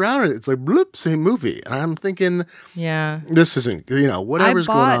Charlie Brown in it. It's like bloop, same movie. And I'm thinking, this isn't whatever's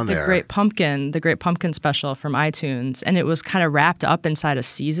going on there. The Great Pumpkin special from iTunes, and it was kind of wrapped up inside a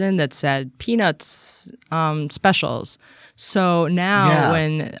season that said Peanuts specials. So now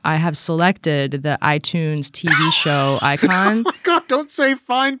when I have selected the iTunes TV show icon. Oh my God, don't say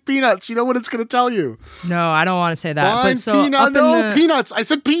find Peanuts. You know what it's going to tell you. No, I don't want to say that. Find Peanuts. I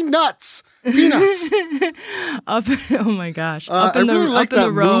said peanuts. Peanuts. Oh my gosh. I really like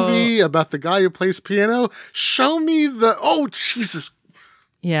that movie about the guy who plays piano. Show me Jesus.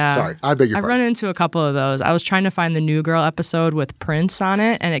 Yeah. Sorry, I beg your pardon. I've run into a couple of those. I was trying to find the New Girl episode with Prince on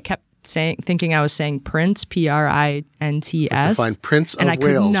it, and it kept thinking I was saying Prince, Prints. To find Prince of Wales, and I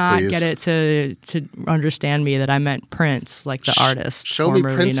could not please. get it to understand me that I meant Prince, like the artist. Show me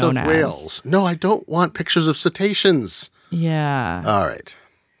Prince of Wales. No, I don't want pictures of cetaceans. Yeah. All right.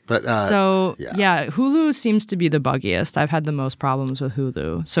 But Hulu seems to be the buggiest. I've had the most problems with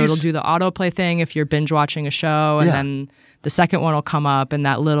Hulu. So it'll do the autoplay thing if you're binge watching a show, and then the second one will come up, and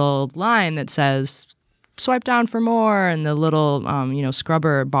that little line that says swipe down for more, and the little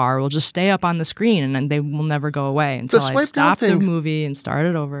scrubber bar will just stay up on the screen, and they will never go away until I stop the movie and start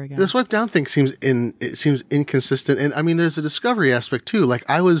it over again. The swipe down thing seems inconsistent, and I mean there's a discovery aspect too. Like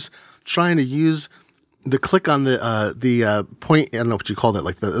I was trying to use the click on the point, I don't know what you call that,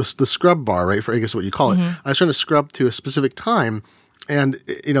 like the scrub bar, right? For I guess what you call it. I was trying to scrub to a specific time. And,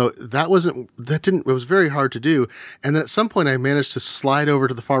 it was very hard to do. And then at some point I managed to slide over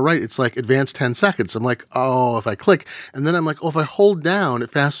to the far right. It's like advanced 10 seconds. I'm like, oh, if I click, and then I'm like, oh, if I hold down, it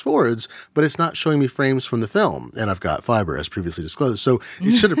fast forwards, but it's not showing me frames from the film. And I've got fiber as previously disclosed. So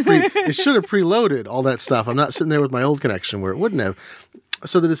it should have preloaded all that stuff. I'm not sitting there with my old connection where it wouldn't have.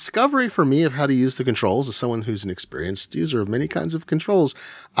 So the discovery for me of how to use the controls as someone who's an experienced user of many kinds of controls,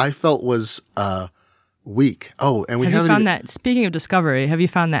 I felt was, week. Oh, and we have you found that? Speaking of discovery, have you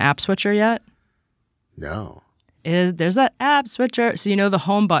found the app switcher yet? No. is there's that app switcher. So the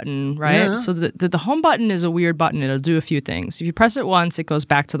home button, right? Yeah. So the home button is a weird button. It'll do a few things. If you press it once, it goes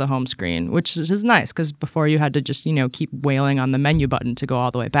back to the home screen, which is nice because before you had to just keep wailing on the menu button to go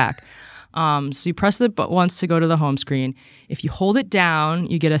all the way back. So you press it once to go to the home screen. If you hold it down,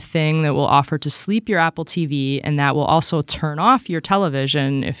 you get a thing that will offer to sleep your Apple TV, and that will also turn off your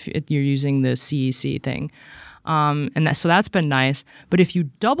television if you're using the CEC thing. So that's been nice. But if you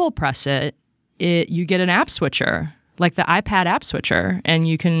double press it, you get an app switcher, like the iPad app switcher, and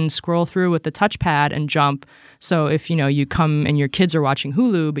you can scroll through with the touchpad and jump. So if you come and your kids are watching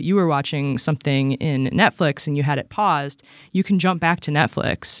Hulu, but you were watching something in Netflix and you had it paused, you can jump back to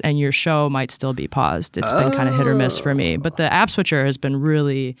Netflix and your show might still be paused. It's been kind of hit or miss for me, but the app switcher has been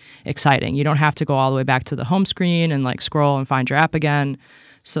really exciting. You don't have to go all the way back to the home screen and scroll and find your app again.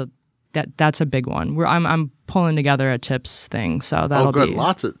 So that's a big one. I'm pulling together a tips thing, so that'll good. be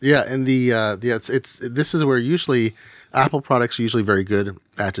Lots of and this is where usually Apple products are usually very good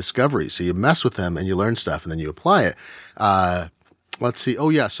at discovery. So you mess with them and you learn stuff and then you apply it. Let's see. Oh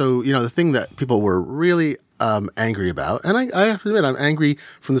yeah. So the thing that people were really angry about, and I have to admit I'm angry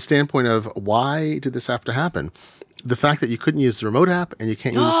from the standpoint of why did this have to happen? The fact that you couldn't use the remote app and you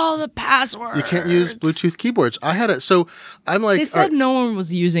can't use the passwords. You can't use Bluetooth keyboards. I had it. So I'm like, they said no one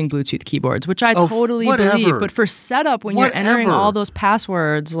was using Bluetooth keyboards, which I totally believe. But for setup, when you're entering all those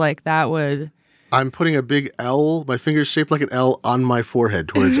passwords, that would. I'm putting a big L, my finger's shaped like an L on my forehead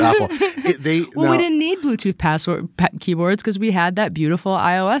towards Apple. We didn't need Bluetooth keyboards because we had that beautiful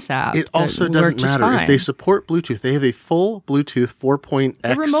iOS app. It also doesn't matter. If they support Bluetooth, they have a full Bluetooth 4.x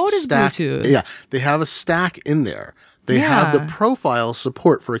The remote is stack. Bluetooth. Yeah, they have a stack in there. They have the profile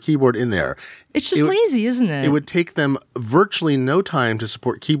support for a keyboard in there. It's just lazy, isn't it? It would take them virtually no time to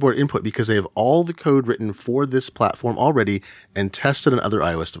support keyboard input because they have all the code written for this platform already and tested on other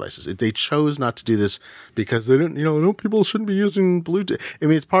iOS devices. They chose not to do this because they didn't, people shouldn't be using Bluetooth. I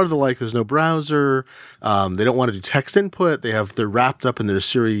mean, it's part of the there's no browser. They don't want to do text input. They're wrapped up in their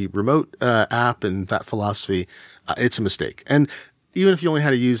Siri remote app and that philosophy. It's a mistake. And even if you only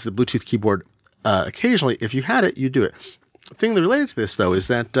had to use the Bluetooth keyboard occasionally, if you had it, you do it. The thing that related to this, though, is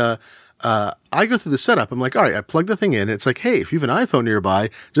that I go through the setup. I'm like, all right, I plug the thing in. It's like, hey, if you have an iPhone nearby,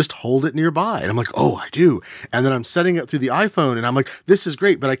 just hold it nearby. And I'm like, oh, I do. And then I'm setting it through the iPhone, and I'm like, this is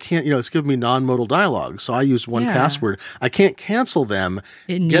great, but I can't, it's giving me non-modal dialogue. So I use one password. I can't cancel them,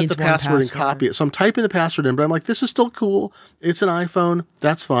 get the password and copy it. So I'm typing the password in, but I'm like, this is still cool. It's an iPhone.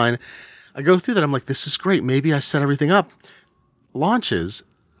 That's fine. I go through that. I'm like, this is great. Maybe I set everything up. Launches.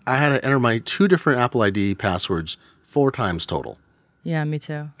 I had to enter my 2 different Apple ID passwords 4 times total. Yeah, me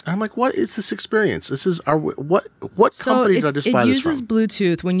too. I'm like, what is this experience? This is what company did I just buy this from? It uses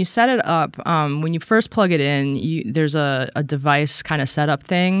Bluetooth. When you set it up, when you first plug it in, there's a device kind of setup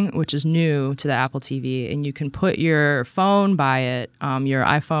thing, which is new to the Apple TV, and you can put your phone by it, your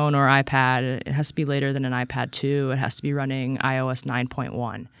iPhone or iPad. It has to be later than an iPad 2. It has to be running iOS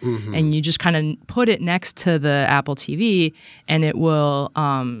 9.1. Mm-hmm. And you just kind of put it next to the Apple TV, and it will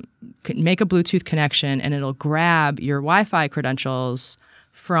make a Bluetooth connection, and it'll grab your Wi-Fi credentials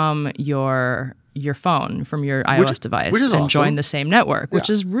from your phone, from your iOS device, and awesome. Join the same network, which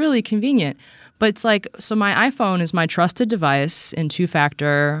is really convenient. But it's so my iPhone is my trusted device in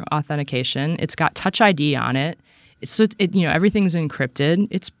 2-factor authentication. It's got Touch ID on it. So everything's encrypted.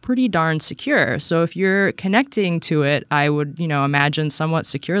 It's pretty darn secure. So if you're connecting to it, I would imagine somewhat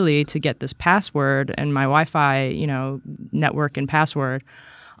securely to get this password and my Wi-Fi network and password.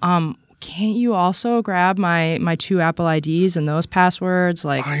 Can't you also grab my 2 Apple IDs and those passwords?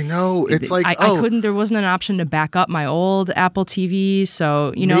 I know. It's I couldn't. There wasn't an option to back up my old Apple TV.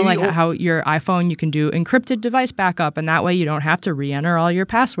 So how your iPhone, you can do encrypted device backup, and that way you don't have to re-enter all your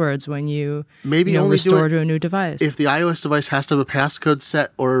passwords when you only restore to a new device. If the iOS device has to have a passcode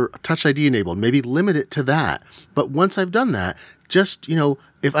set or Touch ID enabled, maybe limit it to that. But once I've done that, just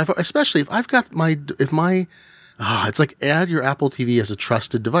it's like add your Apple TV as a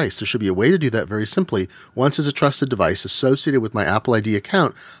trusted device. There should be a way to do that very simply. Once it's a trusted device associated with my Apple ID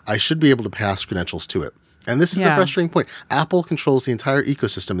account, I should be able to pass credentials to it. And this is the frustrating point. Apple controls the entire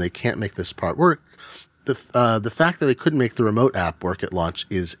ecosystem. They can't make this part work. The fact that they couldn't make the remote app work at launch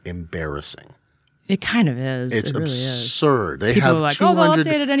is embarrassing. It kind of is. It's it really absurd. Is. People are like, they'll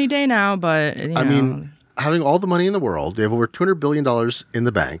update it any day now, but having all the money in the world, they have over $200 billion in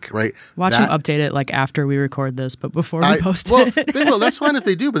the bank, right? Watch them update it after we record this, but before we post it. Well, that's fine if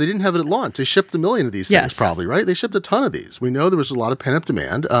they do, but they didn't have it at launch. They shipped 1 million of these things probably, right? They shipped a ton of these. We know there was a lot of pent-up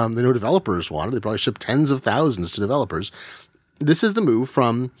demand. They know developers wanted. They probably shipped tens of thousands to developers. This is the move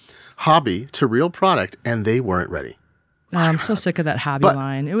from hobby to real product, and they weren't ready. I'm so sick of that hobby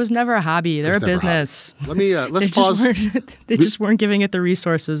line. It was never a hobby. They're a business. Let me let's pause. They just weren't giving it the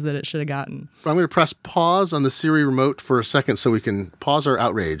resources that it should have gotten. I'm going to press pause on the Siri remote for a second so we can pause our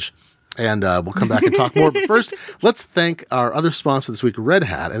outrage. And we'll come back and talk more. But first, let's thank our other sponsor this week, Red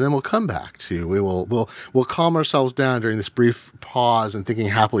Hat, and then we'll come back to we'll calm ourselves down during this brief pause and thinking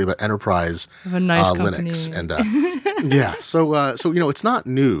happily about enterprise Linux and yeah. So it's not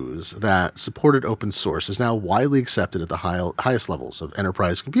news that supported open source is now widely accepted at the highest levels of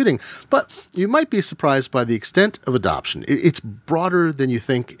enterprise computing. But you might be surprised by the extent of adoption. It's broader than you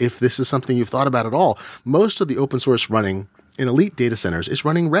think if this is something you've thought about at all. Most of the open source running in elite data centers is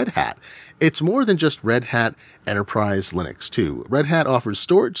running Red Hat. It's more than just Red Hat Enterprise Linux, too. Red Hat offers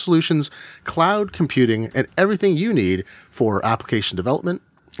storage solutions, cloud computing, and everything you need for application development.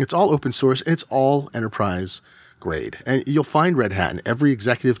 It's all open source, and it's all enterprise grade. And you'll find Red Hat in every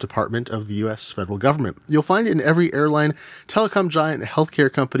executive department of the U.S. federal government. You'll find it in every airline, telecom giant, and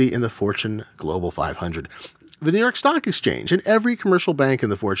healthcare company in the Fortune Global 500. The New York Stock Exchange, and every commercial bank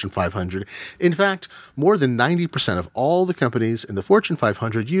in the Fortune 500. In fact, more than 90% of all the companies in the Fortune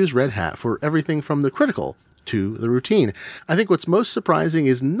 500 use Red Hat for everything from the critical to the routine. I think what's most surprising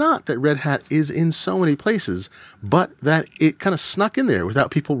is not that Red Hat is in so many places, but that it kind of snuck in there without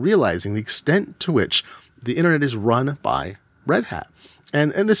people realizing the extent to which the internet is run by Red Hat.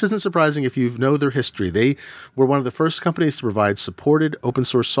 And this isn't surprising if you know their history. They were one of the first companies to provide supported open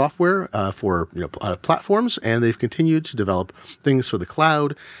source software for platforms, and they've continued to develop things for the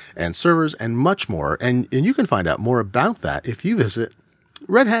cloud and servers and much more. And you can find out more about that if you visit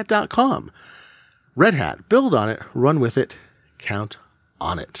redhat.com. Red Hat, build on it, run with it, count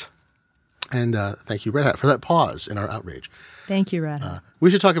on it. And thank you, Red Hat, for that pause in our outrage. Thank you, Red Hat. We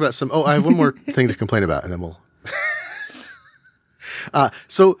should talk about I have one more thing to complain about, and then we'll...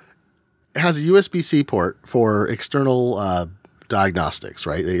 So it has a USB-C port for external diagnostics,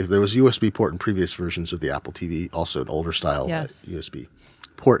 right? There was a USB port in previous versions of the Apple TV, also an older style USB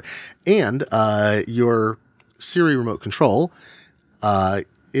port. And your Siri remote control,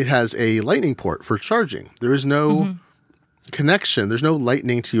 it has a Lightning port for charging. There is no connection. There's no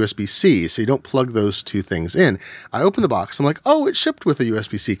Lightning to USB-C, so you don't plug those two things in. I open the box. I'm like, oh, it shipped with a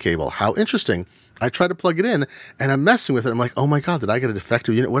USB-C cable. How interesting. I try to plug it in, and I'm messing with it. I'm like, oh my God, did I get a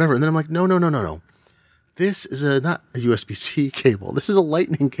defective unit, whatever. And then I'm like, no. This is not a USB-C cable. This is a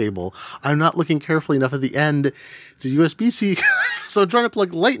Lightning cable. I'm not looking carefully enough at the end. It's a USB-C. So I'm trying to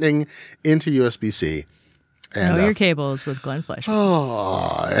plug Lightning into USB-C. And, know your cables with Glenn Fleischer.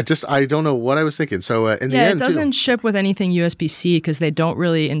 Oh, I don't know what I was thinking. So in the end, it doesn't ship with anything USB-C because they don't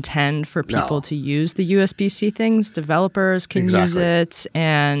really intend for people to use the USB-C things. Developers can use it,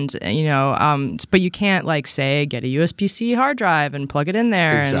 and but you can't say get a USB-C hard drive and plug it in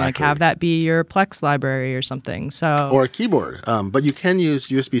there and have that be your Plex library or something. So or a keyboard, but you can use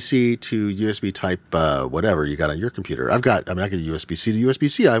USB-C to USB type whatever you got on your computer. I got a USB-C to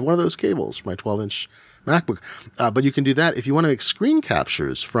USB-C. I have one of those cables for my 12-inch. MacBook. But you can do that if you want to make screen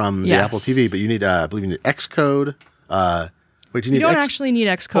captures from the Apple TV, but you need, I believe you need Xcode. You don't actually need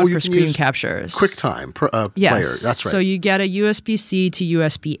Xcode for screen captures. QuickTime player. That's right. So you get a USB-C to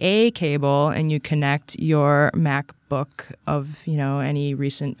USB-A cable, and you connect your MacBook of any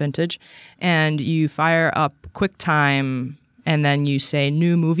recent vintage, and you fire up QuickTime. And then you say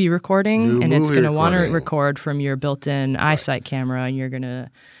new movie recording, and it's going to want to record from your built-in iSight camera, and you're going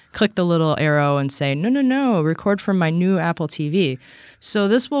to click the little arrow and say, no, record from my new Apple TV. So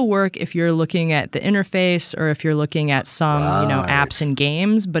this will work if you're looking at the interface or if you're looking at some, apps and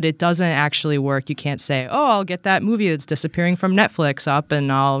games, but it doesn't actually work. You can't say, I'll get that movie that's disappearing from Netflix up and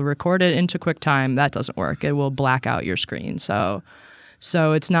I'll record it into QuickTime. That doesn't work. It will black out your screen. So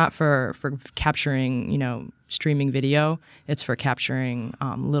it's not for capturing, streaming video. It's for capturing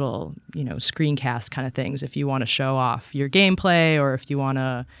little, screencast kind of things. If you want to show off your gameplay or if you want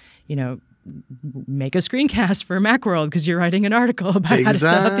to, make a screencast for Macworld because you're writing an article about how to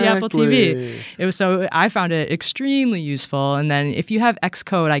set up the Apple TV. I found it extremely useful. And then if you have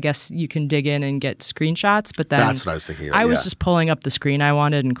Xcode, I guess you can dig in and get screenshots. But then that's what I was thinking. I was just pulling up the screen I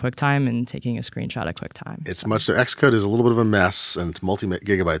wanted in QuickTime and taking a screenshot of QuickTime. It's much so. Xcode is a little bit of a mess, and it's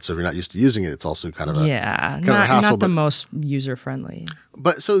multi-gigabytes. So if you're not used to using it, it's also kind of a hassle. Not the most user friendly.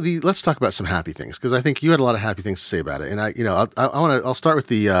 But let's talk about some happy things because I think you had a lot of happy things to say about it, and I'll start with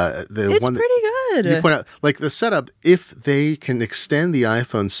the it's one. Pretty good. You point out, the setup, if they can extend the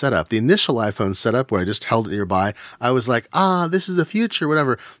iPhone setup, the initial iPhone setup where I just held it nearby, I was like, this is the future,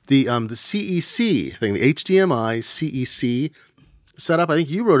 whatever. The CEC thing, the HDMI CEC setup, I think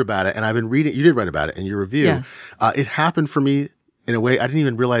you wrote about it, and I've been reading, you did write about it in your review. Yes. It happened for me in a way I didn't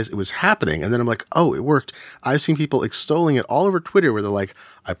even realize it was happening. And then I'm like, oh, it worked. I've seen people extolling it all over Twitter where they're like,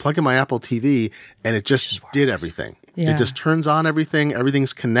 I plug in my Apple TV and it just did everything. Yeah. It just turns on everything.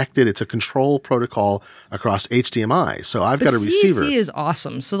 Everything's connected. It's a control protocol across HDMI. So I've got a receiver. CEC is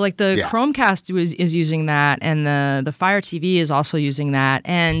awesome. So like the Chromecast is using that, and the Fire TV is also using that.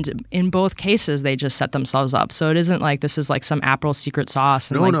 And in both cases, they just set themselves up. So it isn't like this is like some Apple secret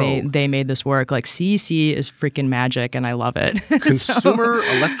sauce and they made this work. Like CEC is freaking magic, and I love it. Consumer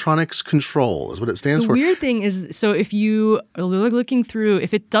Electronics Control is what it stands for. The weird thing is, so if you are looking through,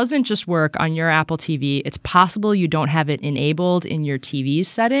 if it doesn't just work on your Apple TV, it's possible you don't have it enabled in your TV's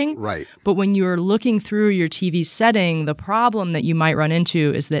setting. Right. But when you're looking through your TV setting, the problem that you might run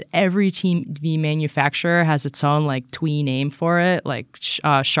into is that every TV manufacturer has its own like twee name for it. Like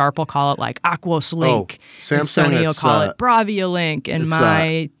Sharp will call it like Aquos Link. Samsung, and Sony will call it Bravia Link. And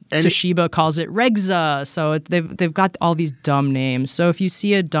Toshiba calls it Regza. So they've got all these dumb names. So if you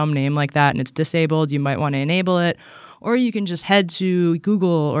see a dumb name like that and it's disabled, you might want to enable it. Or you can just head to Google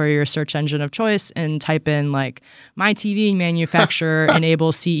or your search engine of choice and type in like my TV manufacturer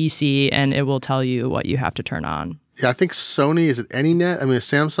enable CEC, and it will tell you what you have to turn on. Yeah, I think Sony, is it AnyNet? I mean,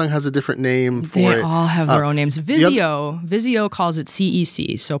 Samsung has a different name for it. They all have their own names. Vizio calls it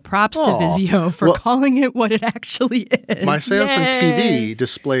CEC. So props to Vizio for calling it what it actually is. My Samsung TV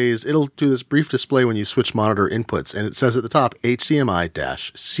displays, it'll do this brief display when you switch monitor inputs, and it says at the top,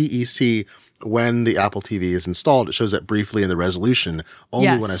 HDMI-CEC. When the Apple TV is installed, it shows that briefly in the resolution only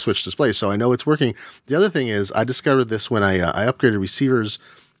when I switch displays. So I know it's working. The other thing is I discovered this when I upgraded receivers.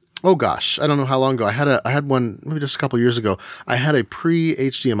 Oh gosh, I don't know how long ago. I had one maybe just a couple years ago. I had a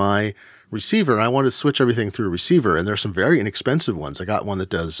pre-HDMI receiver, and I wanted to switch everything through a receiver. And there's some very inexpensive ones. I got one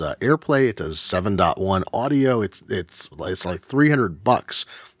that does AirPlay. It does 7.1 audio. It's like $300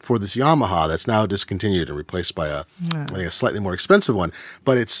 for this Yamaha that's now discontinued and replaced by I think a slightly more expensive one.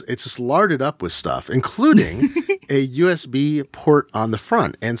 But it's just larded up with stuff, including a USB port on the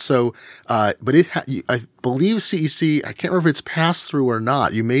front. And so, but I believe CEC, I can't remember if it's passed through or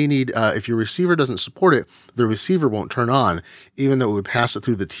not. You may need, if your receiver doesn't support it, the receiver won't turn on, even though it would pass it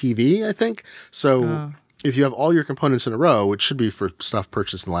through the TV, I think. So if you have all your components in a row, which should be for stuff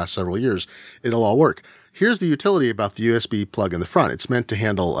purchased in the last several years, it'll all work. Here's the utility about the USB plug in the front. It's meant to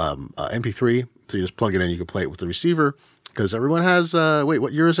handle MP3, so you just plug it in, you can play it with the receiver, because everyone has,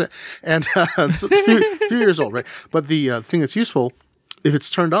 what year is it? And it's a few years old, right? But the thing that's useful, if it's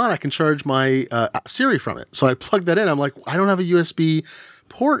turned on, I can charge my Siri from it. So I plug that in. I'm like, I don't have a USB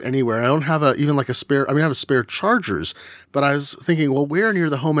port anywhere. I don't have even like a spare, I have a spare chargers, but I was thinking, well, where near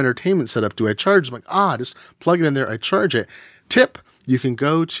the home entertainment setup do I charge? I'm like, just plug it in there. I charge it. Tip, you can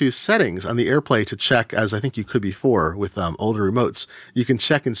go to settings on the AirPlay to check, as I think you could before with older remotes. You can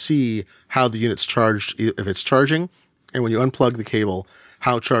check and see how the unit's charged, if it's charging. And when you unplug the cable,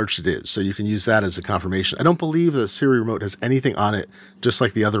 how charged it is. So you can use that as a confirmation. I don't believe the Siri remote has anything on it, just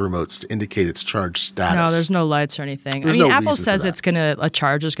like the other remotes, to indicate its charge status. No, there's no lights or anything. Apple says a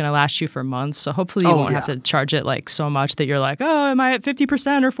charge is gonna last you for months. So hopefully you won't have to charge it like so much that you're like, oh, am I at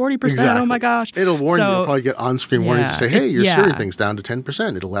 50% or 40%? Exactly. Oh my gosh. It'll warn you. You'll probably get on-screen warnings to say, hey, your Siri thing's down to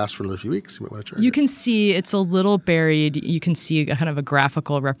 10%. It'll last for another few weeks. You might want to charge it. You can see it's a little buried. You can see a kind of a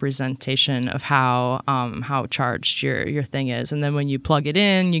graphical representation of how charged your thing is. And then when you plug it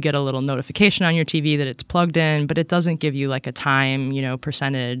in, you get a little notification on your TV that it's plugged in, but it doesn't give you like a time,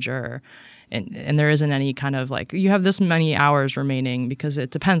 percentage and there isn't any kind of like, you have this many hours remaining, because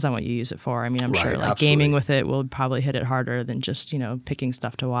it depends on what you use it for. I'm sure like gaming with it will probably hit it harder than just, picking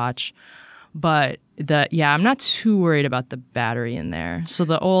stuff to watch. But I'm not too worried about the battery in there. So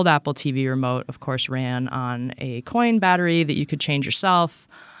the old Apple TV remote, of course, ran on a coin battery that you could change yourself.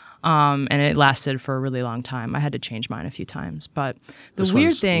 And it lasted for a really long time. I had to change mine a few times. But the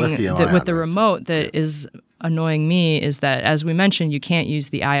weird thing with the remote that is annoying me is that, as we mentioned, you can't use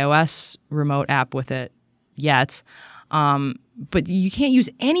the iOS remote app with it yet. But you can't use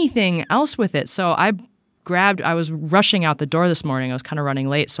anything else with it. So I was rushing out the door this morning. I was kind of running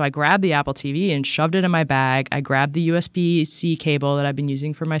late. So I grabbed the Apple TV and shoved it in my bag. I grabbed the USB-C cable that I've been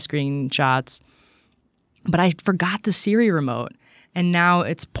using for my screenshots. But I forgot the Siri remote. And now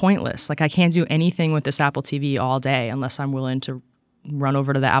it's pointless. Like, I can't do anything with this Apple TV all day unless I'm willing to run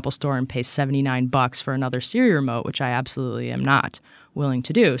over to the Apple store and pay $79 for another Siri remote, which I absolutely am not willing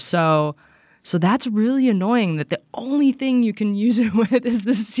to do. So that's really annoying that the only thing you can use it with is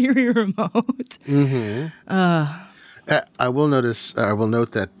the Siri remote. Mm-hmm. I will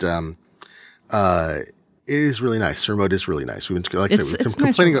note that it is really nice. The remote is really nice. We've been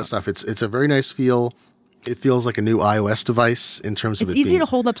complaining about stuff. It's a very nice feel. it feels like a new iOS device in terms of it's easy to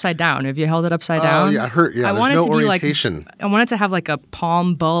hold upside down. Have you held it upside down? Oh, yeah, I heard. Yeah, there's no orientation. I want it to have like a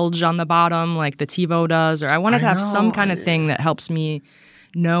palm bulge on the bottom, like the TiVo does, or I want it to have some kind of thing that helps me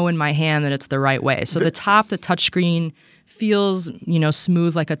know in my hand that it's the right way. So the touchscreen feels,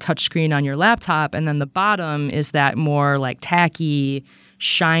 smooth like a touchscreen on your laptop, and then the bottom is that more like tacky,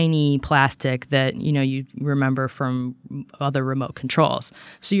 shiny plastic that you remember from other remote controls.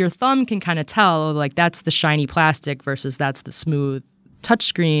 So your thumb can kind of tell like that's the shiny plastic versus that's the smooth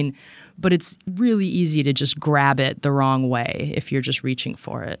touchscreen, but it's really easy to just grab it the wrong way if you're just reaching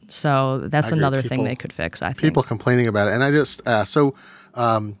for it. So that's another thing they could fix, I think. People complaining about it, and I just I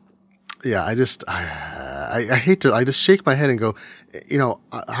hate to. I just shake my head and go,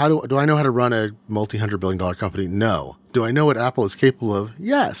 how do I know how to run a multi-$100 billion company? No. Do I know what Apple is capable of?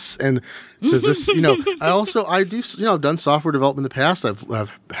 Yes. And does this, I've done software development in the past. I've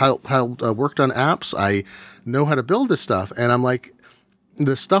worked on apps. I know how to build this stuff, and I'm like,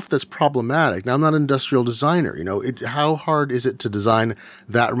 the stuff that's problematic. Now, I'm not an industrial designer. How hard is it to design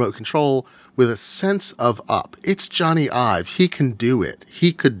that remote control with a sense of up? It's Johnny Ive. He can do it.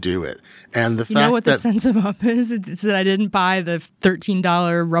 He could do it. And the fact what the sense of up is? It's that I didn't buy the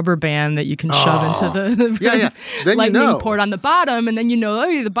 $13 rubber band that you can shove into the Then lightning port on the bottom, and then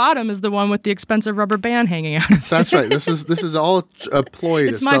the bottom is the one with the expensive rubber band hanging out of it. That's right. This is all a ploy.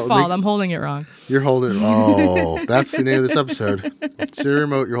 It's my fault. I'm holding it wrong. You're holding it. Oh, that's the name of this episode. It's your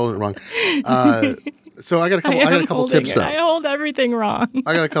remote. You're holding it wrong. So I got a couple tips though. I hold everything wrong.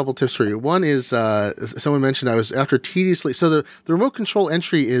 I got a couple tips for you. One is someone mentioned I was after tediously. So the remote control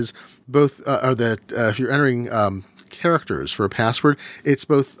entry is both if you're entering characters for a password, it's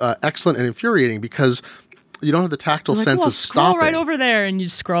both excellent and infuriating because you don't have the tactile sense of stopping. Scroll right over there, and you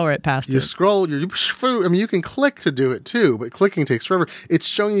scroll right past it. You scroll. You can click to do it too, but clicking takes forever. It's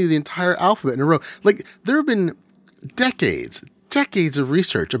showing you the entire alphabet in a row. Like there have been decades of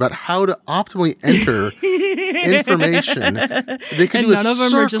research about how to optimally enter information. They can do none of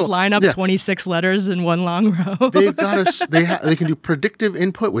them are just line up 26 letters in one long row. They've got they can do predictive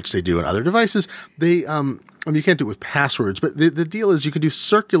input, which they do on other devices. They you can't do it with passwords, but the deal is you can do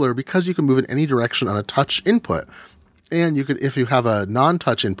circular because you can move in any direction on a touch input. And you could, if you have a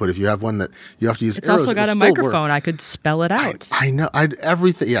non-touch input, if you have one that you have to use, it's also got a microphone. I could spell it out. I know.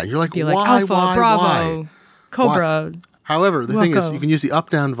 Everything. Yeah, you're like, be why, like Alpha, why, Bravo, why? Cobra. Why? However, the thing is, you can use the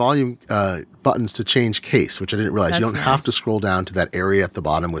up-down volume buttons to change case, which I didn't realize. You don't have to scroll down to that area at the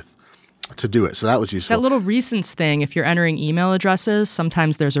bottom to do it. So that was useful. That little recents thing, if you're entering email addresses,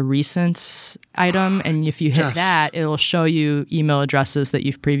 sometimes there's a recents item, and if you hit that, it'll show you email addresses that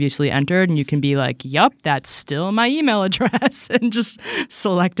you've previously entered, and you can be like, yup, that's still my email address, and just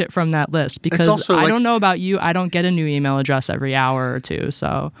select it from that list. Because I don't know about you, I don't get a new email address every hour or two.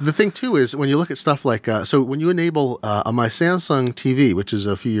 So the thing, too, is when you look at stuff like, so when you enable, on my Samsung TV, which is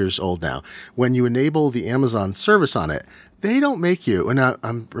a few years old now, when you enable the Amazon service on it, they don't make you, and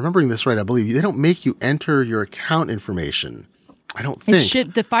I'm remembering this right, I believe, they don't make you enter your account information. I don't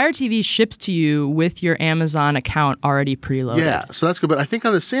think. The Fire TV ships to you with your Amazon account already preloaded. Yeah, so that's good. But I think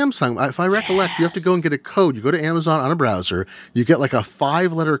on the Samsung, if I recollect, you have to go and get a code. You go to Amazon on a browser, you get like a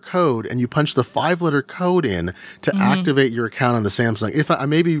 5-letter code, and you punch the 5-letter code in to activate your account on the Samsung. If I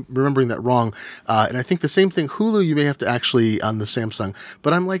may be remembering that wrong, and I think the same thing, Hulu, you may have to actually on the Samsung.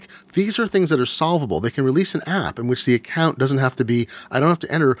 But I'm like, these are things that are solvable. They can release an app in which the account doesn't have to be, I don't have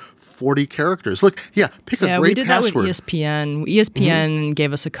to enter 40 characters. Look, pick a great password. Yeah, we did that with ESPN. ESPN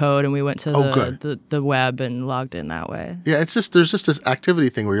gave us a code, and we went to the web and logged in that way. Yeah, there's just this activity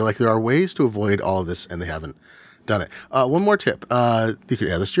thing where you're like, there are ways to avoid all of this, and they haven't done it. One more tip. You could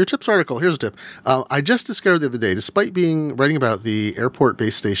add this to your tips article. Here's a tip. I just discovered the other day, despite writing about the airport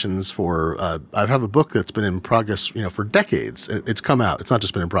base stations I have a book that's been in progress, for decades. It's come out. It's not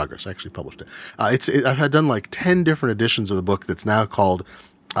just been in progress. I actually published it. I've done like 10 different editions of the book that's now called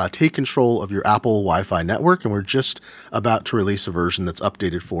Take Control of Your Apple Wi-Fi Network, and we're just about to release a version that's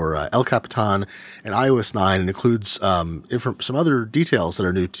updated for El Capitan and iOS 9, and includes some other details that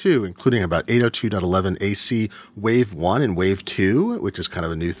are new too, including about 802.11 AC Wave 1 and Wave 2, which is kind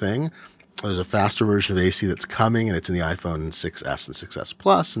of a new thing. There's a faster version of AC that's coming, and it's in the iPhone 6S and 6S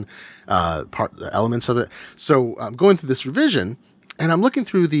Plus, and elements of it. So I'm going through this revision, and I'm looking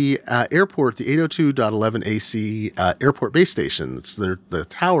through the airport, the 802.11 AC airport base station. It's the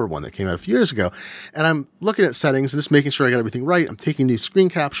tower one that came out a few years ago. And I'm looking at settings and just making sure I got everything right. I'm taking new screen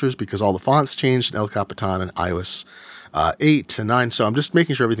captures because all the fonts changed in El Capitan and iOS 8 to 9. So I'm just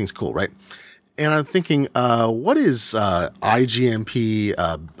making sure everything's cool, right? And I'm thinking, what is IGMP?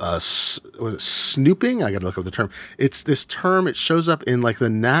 Was it snooping? I got to look up the term. It's this term. It shows up in like the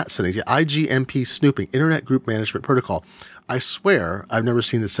NAT settings. Yeah, IGMP snooping, Internet Group Management Protocol. I swear I've never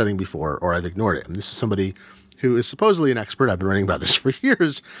seen this setting before, or I've ignored it. And this is somebody who is supposedly an expert. I've been writing about this for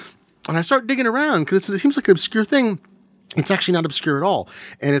years. And I start digging around because it seems like an obscure thing. It's actually not obscure at all.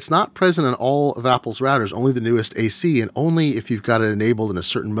 And it's not present on all of Apple's routers, only the newest AC, and only if you've got it enabled in a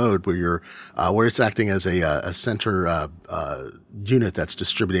certain mode where you're, where it's acting as a center, unit that's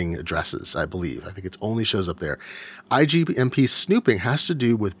distributing addresses, I believe. I think it only shows up there. IGMP snooping has to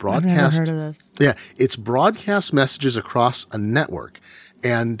do with broadcast. I've never heard of this. Yeah. It's broadcast messages across a network,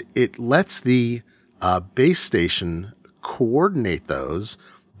 and it lets the, base station coordinate those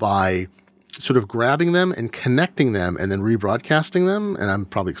by sort of grabbing them and connecting them and then rebroadcasting them. And I'm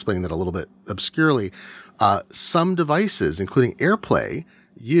probably explaining that a little bit obscurely. Some devices, including AirPlay,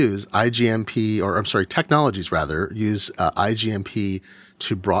 use IGMP, or I'm sorry, technologies rather, use IGMP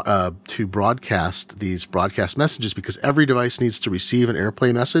to broadcast these broadcast messages, because every device needs to receive an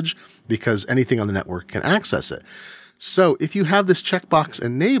AirPlay message because anything on the network can access it. So if you have this checkbox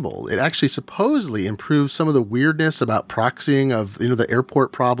enabled, it actually supposedly improves some of the weirdness about proxying of, the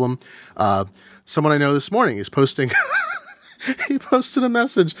airport problem. Someone I know this morning is posting, he posted a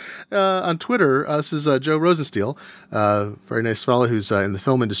message on Twitter. This is Joe Rosensteel, very nice fellow who's in the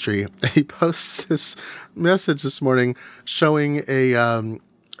film industry. He posts this message this morning showing a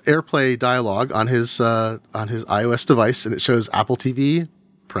AirPlay dialogue on his iOS device, and it shows Apple TV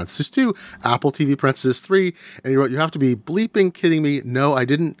parenthesis 2, Apple TV parenthesis 3, and he wrote, "You have to be bleeping kidding me. No, I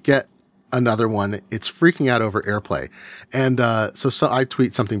didn't get another one. It's freaking out over AirPlay." And so I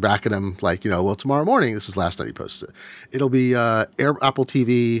tweet something back at him like, well, tomorrow morning, this is last night he posted it, it'll be Apple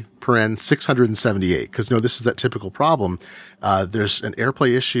TV paren 678, because this is that typical problem. There's an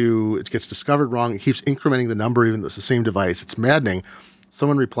AirPlay issue. It gets discovered wrong. It keeps incrementing the number even though it's the same device. It's maddening.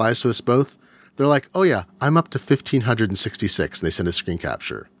 Someone replies to us both. They're like, "Oh yeah, I'm up to 1,566. And they send a screen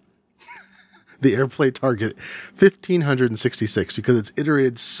capture. The AirPlay target, 1,566, because it's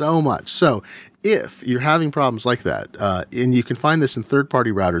iterated so much. So if you're having problems like that, and you can find this in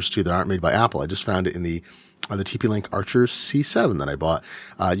third-party routers too that aren't made by Apple. I just found it in the TP-Link Archer C7 that I bought.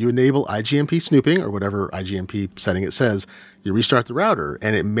 You enable IGMP snooping, or whatever IGMP setting it says. You restart the router,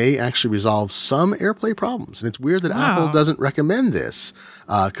 and it may actually resolve some AirPlay problems. And it's weird that Apple doesn't recommend this,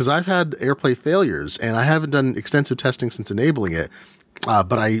 because I've had AirPlay failures, and I haven't done extensive testing since enabling it.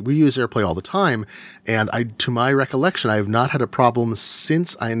 But we use AirPlay all the time, and to my recollection, I have not had a problem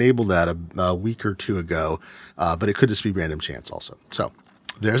since I enabled that a week or two ago. But it could just be random chance also. So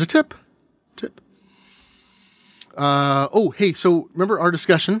there's a tip. Hey, so remember our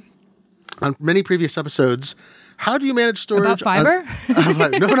discussion on many previous episodes? How do you manage storage? About fiber? No,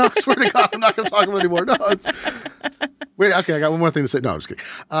 I swear to God, I'm not going to talk about it anymore. No, wait, okay, I got one more thing to say. No, I'm just kidding.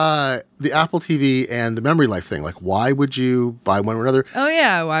 The Apple TV and the memory life thing. Like, why would you buy one or another? Oh,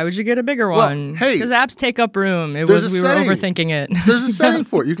 yeah. Why would you get a bigger one? Hey. Because apps take up room. We were overthinking it. There's a setting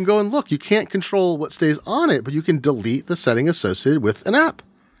for it. You can go and look. You can't control what stays on it, but you can delete the setting associated with an app.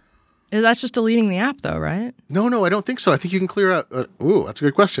 That's just deleting the app, though, right? No, I don't think so. I think you can clear out. That's a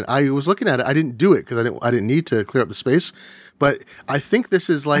good question. I was looking at it. I didn't do it because I didn't need to clear up the space. But I think this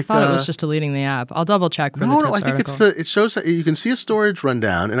is like. I thought it was just deleting the app. I'll double check for the tips I think article. it shows that you can see a storage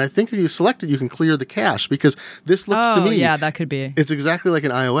rundown, and I think if you select it, you can clear the cache, because this looks to me. Yeah, that could be. It's exactly like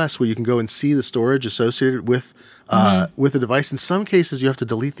an iOS where you can go and see the storage associated with the device. In some cases, you have to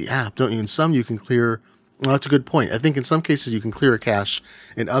delete the app, don't you? In some, you can clear. Well, that's a good point. I think in some cases you can clear a cache.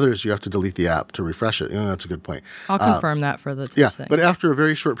 In others, you have to delete the app to refresh it. That's a good point. I'll confirm that for the tips thing. But after a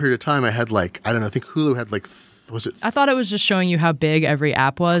very short period of time, I had I think Hulu had I thought it was just showing you how big every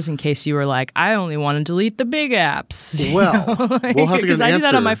app was in case you were like, I only want to delete the big apps. Well, we'll have to get an answer. Because I do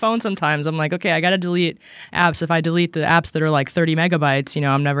that on my phone sometimes. I'm like, okay, I got to delete apps. If I delete the apps that are like 30 megabytes,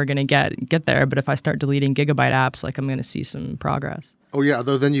 I'm never going to get there. But if I start deleting gigabyte apps, I'm going to see some progress. Oh yeah,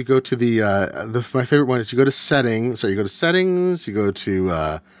 although then you go to my favorite one is you go to settings. So you go to settings, you go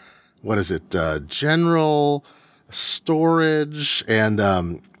to general, storage, and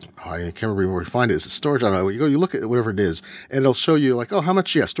I can't remember where we find it. Is it storage? I don't know. You look at whatever it is, and it'll show you like, how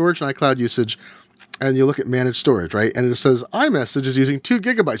much? Yeah, storage and iCloud usage. And you look at managed storage, right? And it says iMessage is using 2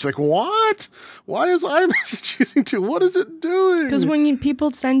 gigabytes. Like, what? Why is iMessage using 2? What is it doing? Because when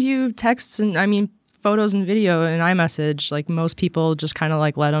people send you texts and photos and video in iMessage, like most people just kind of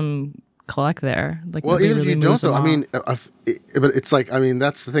like let them collect there. Like, well, even if you don't, though, but it's like,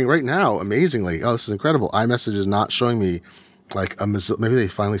 that's the thing right now. Amazingly, this is incredible. iMessage is not showing me like maybe they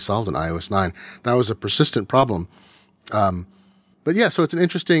finally solved an iOS 9. That was a persistent problem. But yeah, so it's an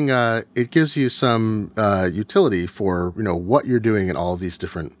interesting. It gives you some utility for what you're doing in all of these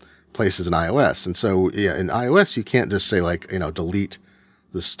different places in iOS. And so yeah, in iOS you can't just say like delete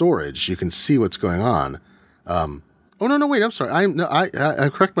the storage. You can see what's going on. Oh no, wait, I'm sorry. I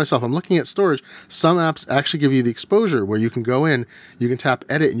correct myself. I'm looking at storage. Some apps actually give you the exposure where you can go in, you can tap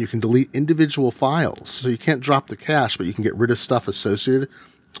edit, and you can delete individual files. So you can't drop the cache, but you can get rid of stuff associated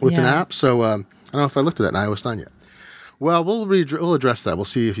with an app. So I don't know if I looked at that in iOS 9 yet. Well, we'll address that. We'll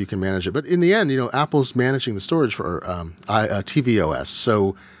see if you can manage it. But in the end, Apple's managing the storage for tvOS.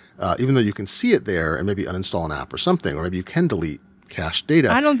 So even though you can see it there and maybe uninstall an app or something, or maybe you can delete cache data.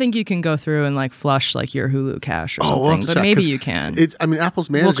 I don't think you can go through and like flush like your Hulu cache or something, but maybe you can. Apple's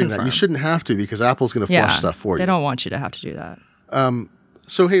managing that. You shouldn't have to because Apple's going to flush stuff for you. They don't want you to have to do that.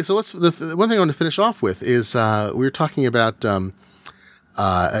 So the one thing I want to finish off with is we were talking about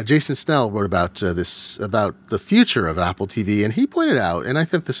Jason Snell wrote about the future of Apple TV, and he pointed out, and I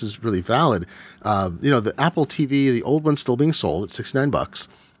think this is really valid. The Apple TV, the old one's still being sold at $69.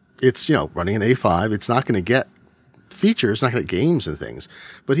 It's running an A5. It's not going to get features, not going to get games and things.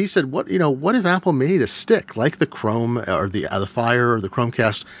 But he said, what if Apple made a stick like the Chrome or the Fire or the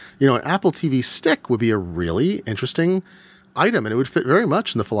Chromecast? An Apple TV stick would be a really interesting item, and it would fit very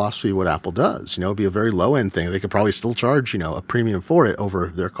much in the philosophy of what Apple does. It'd be a very low end thing. They could probably still charge a premium for it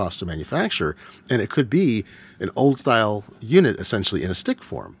over their cost to manufacture, and it could be an old style unit essentially in a stick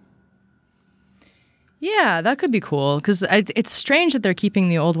form. Yeah, that could be cool because it's strange that they're keeping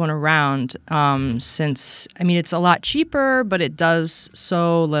the old one around since, it's a lot cheaper, but it does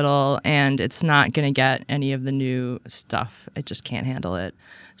so little and it's not going to get any of the new stuff. It just can't handle it.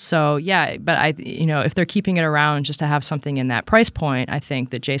 So, yeah, but if they're keeping it around just to have something in that price point, I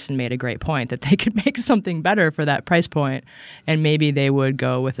think that Jason made a great point that they could make something better for that price point, and maybe they would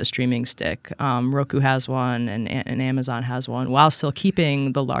go with a streaming stick. Roku has one and Amazon has one while still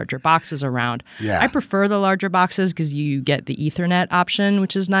keeping the larger boxes around. Yeah. I prefer the larger boxes because you get the Ethernet option,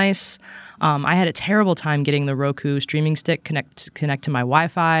 which is nice. I had a terrible time getting the Roku streaming stick connect to my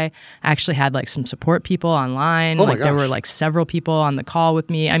Wi-Fi. I actually had like some support people online. Oh my gosh. There were like several people on the call with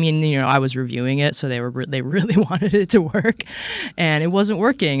me. I was reviewing it, so they really wanted it to work, and it wasn't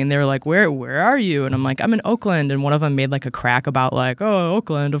working. And they were like, "Where are you?" And I'm like, "I'm in Oakland." And one of them made like a crack about like, "Oh,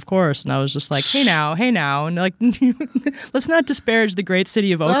 Oakland, of course." And I was just like, "Hey now," and like, let's not disparage the great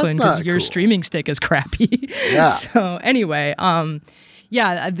city of Oakland because your streaming stick is crappy. Yeah. So anyway,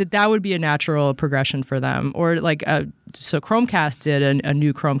 yeah, that would be a natural progression for them. Or like, so Chromecast did a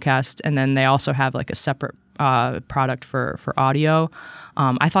new Chromecast, and then they also have like a separate product for audio.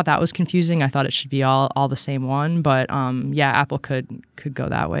 I thought that was confusing. I thought it should be all the same one, but yeah, Apple could go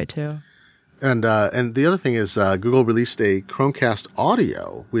that way too. And the other thing is Google released a Chromecast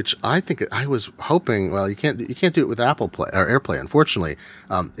Audio, which I think I was hoping. Well, you can't do it with Apple Play or AirPlay, unfortunately.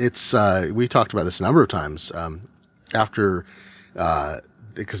 We talked about this a number of times after.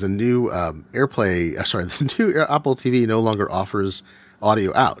 Because the new the new Apple TV no longer offers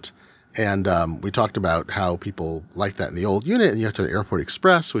audio out. And we talked about how people like that in the old unit, and you have to have an Airport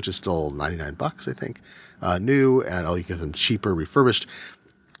Express, which is still $99, I think, new, and you get them cheaper, refurbished.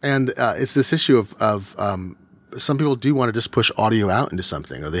 And it's this issue of some people do want to just push audio out into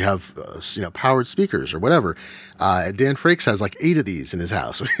something, or they have powered speakers or whatever. Dan Frakes has like 8 of these in his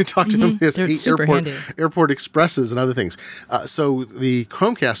house. We talked to him. He has 8 Airport Expresses and other things. So the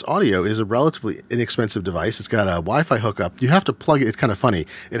Chromecast Audio is a relatively inexpensive device. It's got a Wi-Fi hookup. You have to plug it. It's kind of funny.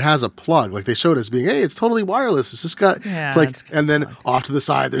 It has a plug, like they showed us being, hey, it's totally wireless. It's just got, it's like, and then off to the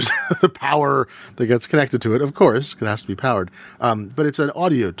side, there's the power that gets connected to it. Of course, it has to be powered. But it's an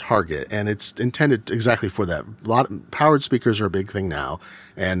audio target, and it's intended exactly for that. Powered speakers are a big thing now,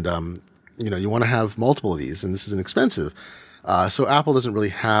 and you want to have multiple of these, and this is inexpensive. So Apple doesn't really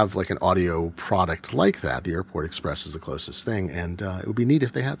have like an audio product like that. The Airport Express is the closest thing, and it would be neat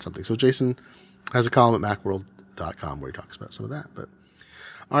if they had something. So Jason has a column at macworld.com where he talks about some of that. But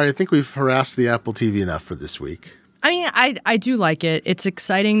all right, I think we've harassed the Apple TV enough for this week. I do like it. It's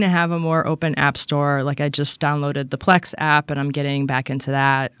exciting to have a more open app store. Like I just downloaded the Plex app and I'm getting back into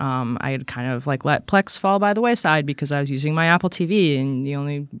that. I had kind of like let Plex fall by the wayside because I was using my Apple TV and the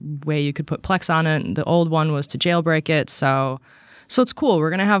only way you could put Plex on it, the old one, was to jailbreak it. So it's cool. We're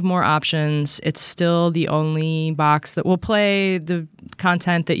going to have more options. It's still the only box that will play the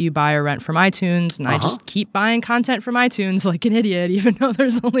content that you buy or rent from iTunes. And I just keep buying content from iTunes like an idiot, even though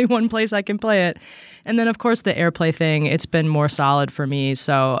there's only one place I can play it. And then, of course, the AirPlay thing, it's been more solid for me.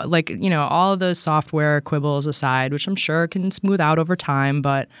 So, all of the software quibbles aside, which I'm sure can smooth out over time,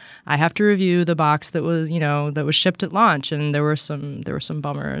 but I have to review the box that was shipped at launch, and there were some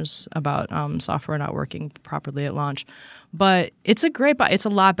bummers about software not working properly at launch. But it's a great buy. It's a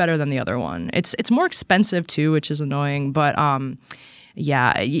lot better than the other one. It's more expensive too, which is annoying. But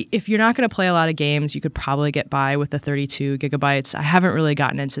yeah, if you're not going to play a lot of games, you could probably get by with the 32 gigabytes. I haven't really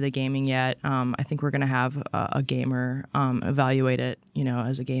gotten into the gaming yet. I think we're going to have a gamer evaluate it,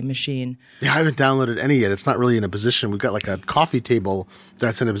 as a game machine. Yeah, I haven't downloaded any yet. It's not really in a position. We've got like a coffee table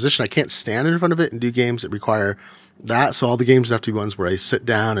that's in a position. I can't stand in front of it and do games that require that. So all the games have to be ones where I sit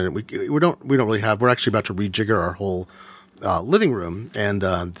down, and we don't really have. We're actually about to rejigger our whole living room, and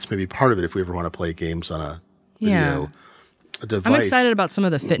this may be part of it if we ever want to play games on a video device. I'm excited about some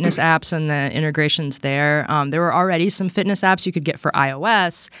of the fitness apps and the integrations there. There were already some fitness apps you could get for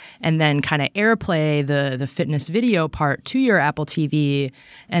iOS and then kind of AirPlay the fitness video part to your Apple TV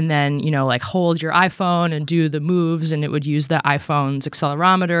and then, like hold your iPhone and do the moves, and it would use the iPhone's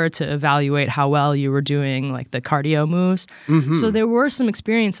accelerometer to evaluate how well you were doing like the cardio moves. Mm-hmm. So there were some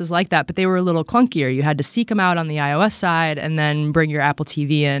experiences like that, but they were a little clunkier. You had to seek them out on the iOS side and then bring your Apple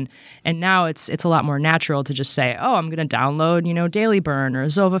TV in. And now it's a lot more natural to just say, oh, I'm going to download Daily Burn or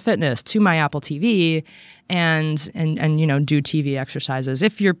Zova Fitness to my Apple TV and do TV exercises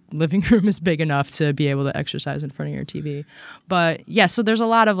if your living room is big enough to be able to exercise in front of your TV. But yeah, so there's a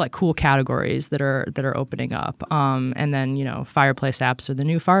lot of like cool categories that are opening up. And then, fireplace apps are the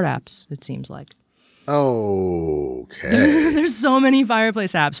new fart apps, it seems like. Okay. There's so many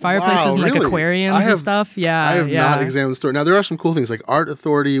fireplace apps. Fireplaces and like really? aquariums and stuff. Yeah. I have not examined the store. Now, there are some cool things like Art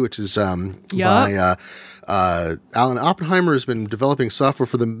Authority, which is by Alan Oppenheimer, has been developing software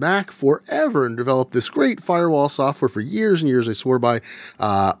for the Mac forever and developed this great firewall software for years and years. I swore by.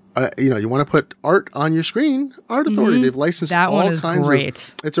 You want to put art on your screen, Art Authority. Mm-hmm. They've licensed that all one is kinds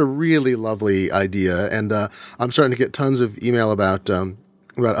great. It's a really lovely idea. And I'm starting to get tons of email about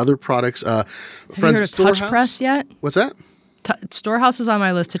other products. Have you heard of Touch Press yet? What's that? Storehouse is on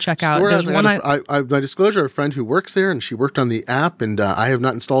my list to check out. Storehouse, my disclosure, I have a friend who works there, and she worked on the app, and I have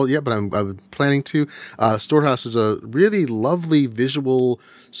not installed it yet, but I'm planning to. Storehouse is a really lovely visual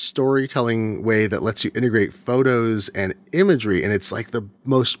storytelling way that lets you integrate photos and imagery, and it's like the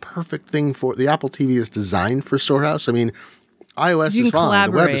most perfect thing for the Apple TV is designed for Storehouse. I mean, iOS is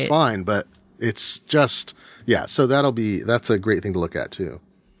fine, the web is fine, but it's just so that's a great thing to look at too.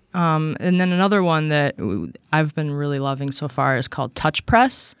 And then another one that I've been really loving so far is called Touch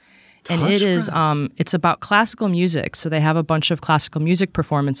Press. And it's about classical music. So they have a bunch of classical music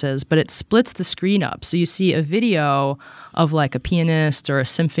performances, but it splits the screen up. So you see a video of like a pianist or a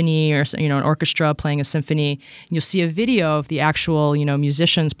symphony or an orchestra playing a symphony. And you'll see a video of the actual,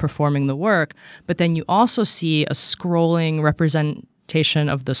 musicians performing the work, but then you also see a scrolling representation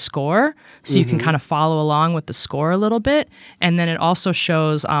of the score, so you can kind of follow along with the score a little bit. And then it also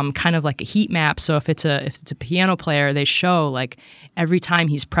shows kind of like a heat map. So if it's a piano player, they show like every time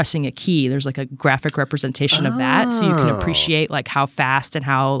he's pressing a key, there's like a graphic representation of that, so you can appreciate like how fast and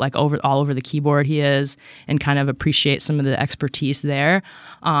how like all over the keyboard he is, and kind of appreciate some of the expertise there.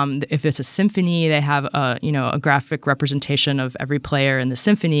 If it's a symphony, they have a graphic representation of every player in the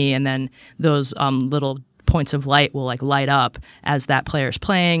symphony, and then those little points of light will like light up as that player's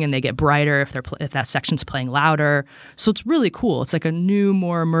playing, and they get brighter if that section's playing louder. So it's really cool. It's like a new,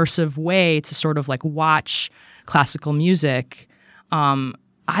 more immersive way to sort of like watch classical music.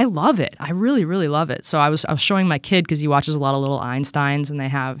 I love it. I really, really love it. So I was showing my kid because he watches a lot of little Einsteins, and they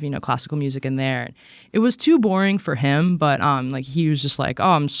have classical music in there. It was too boring for him, but like he was just like,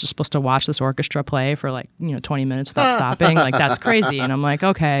 oh, I'm just supposed to watch this orchestra play for like 20 minutes without stopping. Like that's crazy. And I'm like,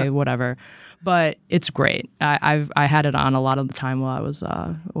 okay, whatever. But it's great. I had it on a lot of the time while I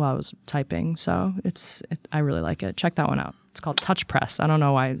was typing, so I really like it. Check that one out. It's called Touch Press. I don't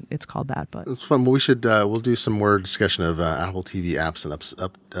know why it's called that, but it's fun. Well, we'll do some more discussion of Apple TV apps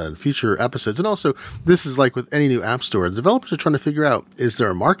and future episodes. And also, this is like with any new app store, the developers are trying to figure out, is there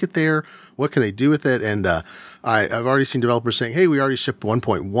a market there? What can they do with it? And I've already seen developers saying, hey, we already shipped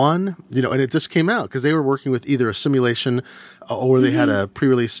 1.1, and it just came out because they were working with either a simulation or they had a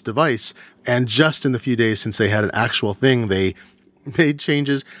pre-release device. And just in the few days since they had an actual thing, they made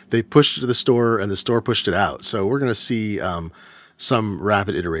changes, they pushed it to the store, and the store pushed it out. So we're going to see some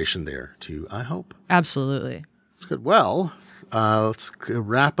rapid iteration there too, I hope. Absolutely. That's good. Well, let's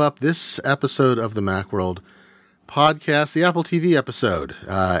wrap up this episode of the Macworld podcast, the Apple TV episode.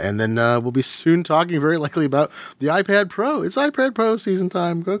 And then we'll be soon talking very likely about the iPad Pro. It's iPad Pro season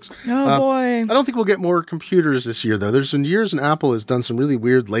time, folks. Oh, boy. I don't think we'll get more computers this year, though. There's been years when Apple has done some really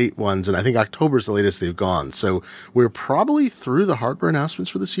weird late ones, and I think October is the latest they've gone. So we're probably through the hardware announcements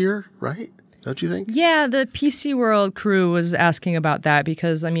for this year, right? don't you think? Yeah, the PC World crew was asking about that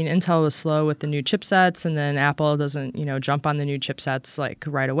because, Intel was slow with the new chipsets, and then Apple doesn't, jump on the new chipsets like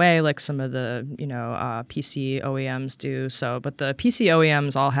right away like some of the, PC OEMs do. So, but the PC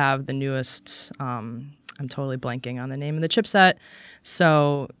OEMs all have the newest, I'm totally blanking on the name of the chipset.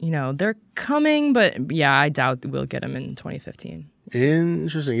 So, they're coming, but yeah, I doubt we'll get them in 2015. So.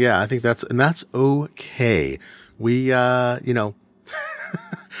 Interesting. Yeah, I think that's okay. We,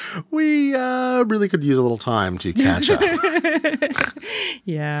 we really could use a little time to catch up.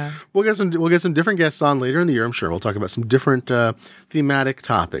 Yeah. We'll get some different guests on later in the year, I'm sure. We'll talk about some different thematic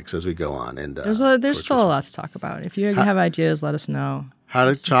topics as we go on. And there's still a lot to talk about. If you have ideas, let us know. How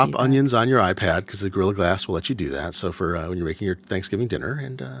to chop onions on your iPad, because the Gorilla Glass will let you do that. So for when you're making your Thanksgiving dinner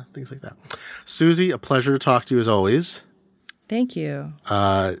and things like that. Susie, a pleasure to talk to you as always. Thank you.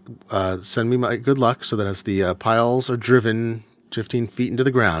 Send me my good luck so that as the piles are driven 15 feet into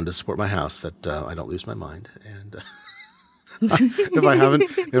the ground to support my house, that I don't lose my mind. And if I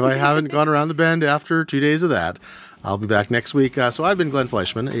haven't gone around the bend after 2 days of that, I'll be back next week. So I've been Glenn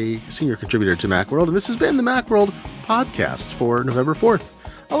Fleischman, a senior contributor to Macworld, and this has been the Macworld podcast for November 4th,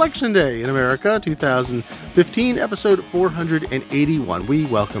 Election Day in America, 2015, episode 481. We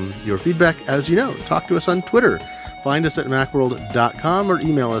welcome your feedback. As you know, talk to us on Twitter. Find us at macworld.com or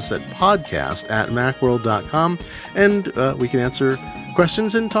email us at podcast@macworld.com, and we can answer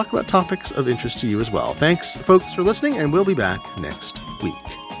questions and talk about topics of interest to you as well. Thanks, folks, for listening, and we'll be back next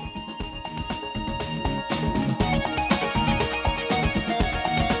week.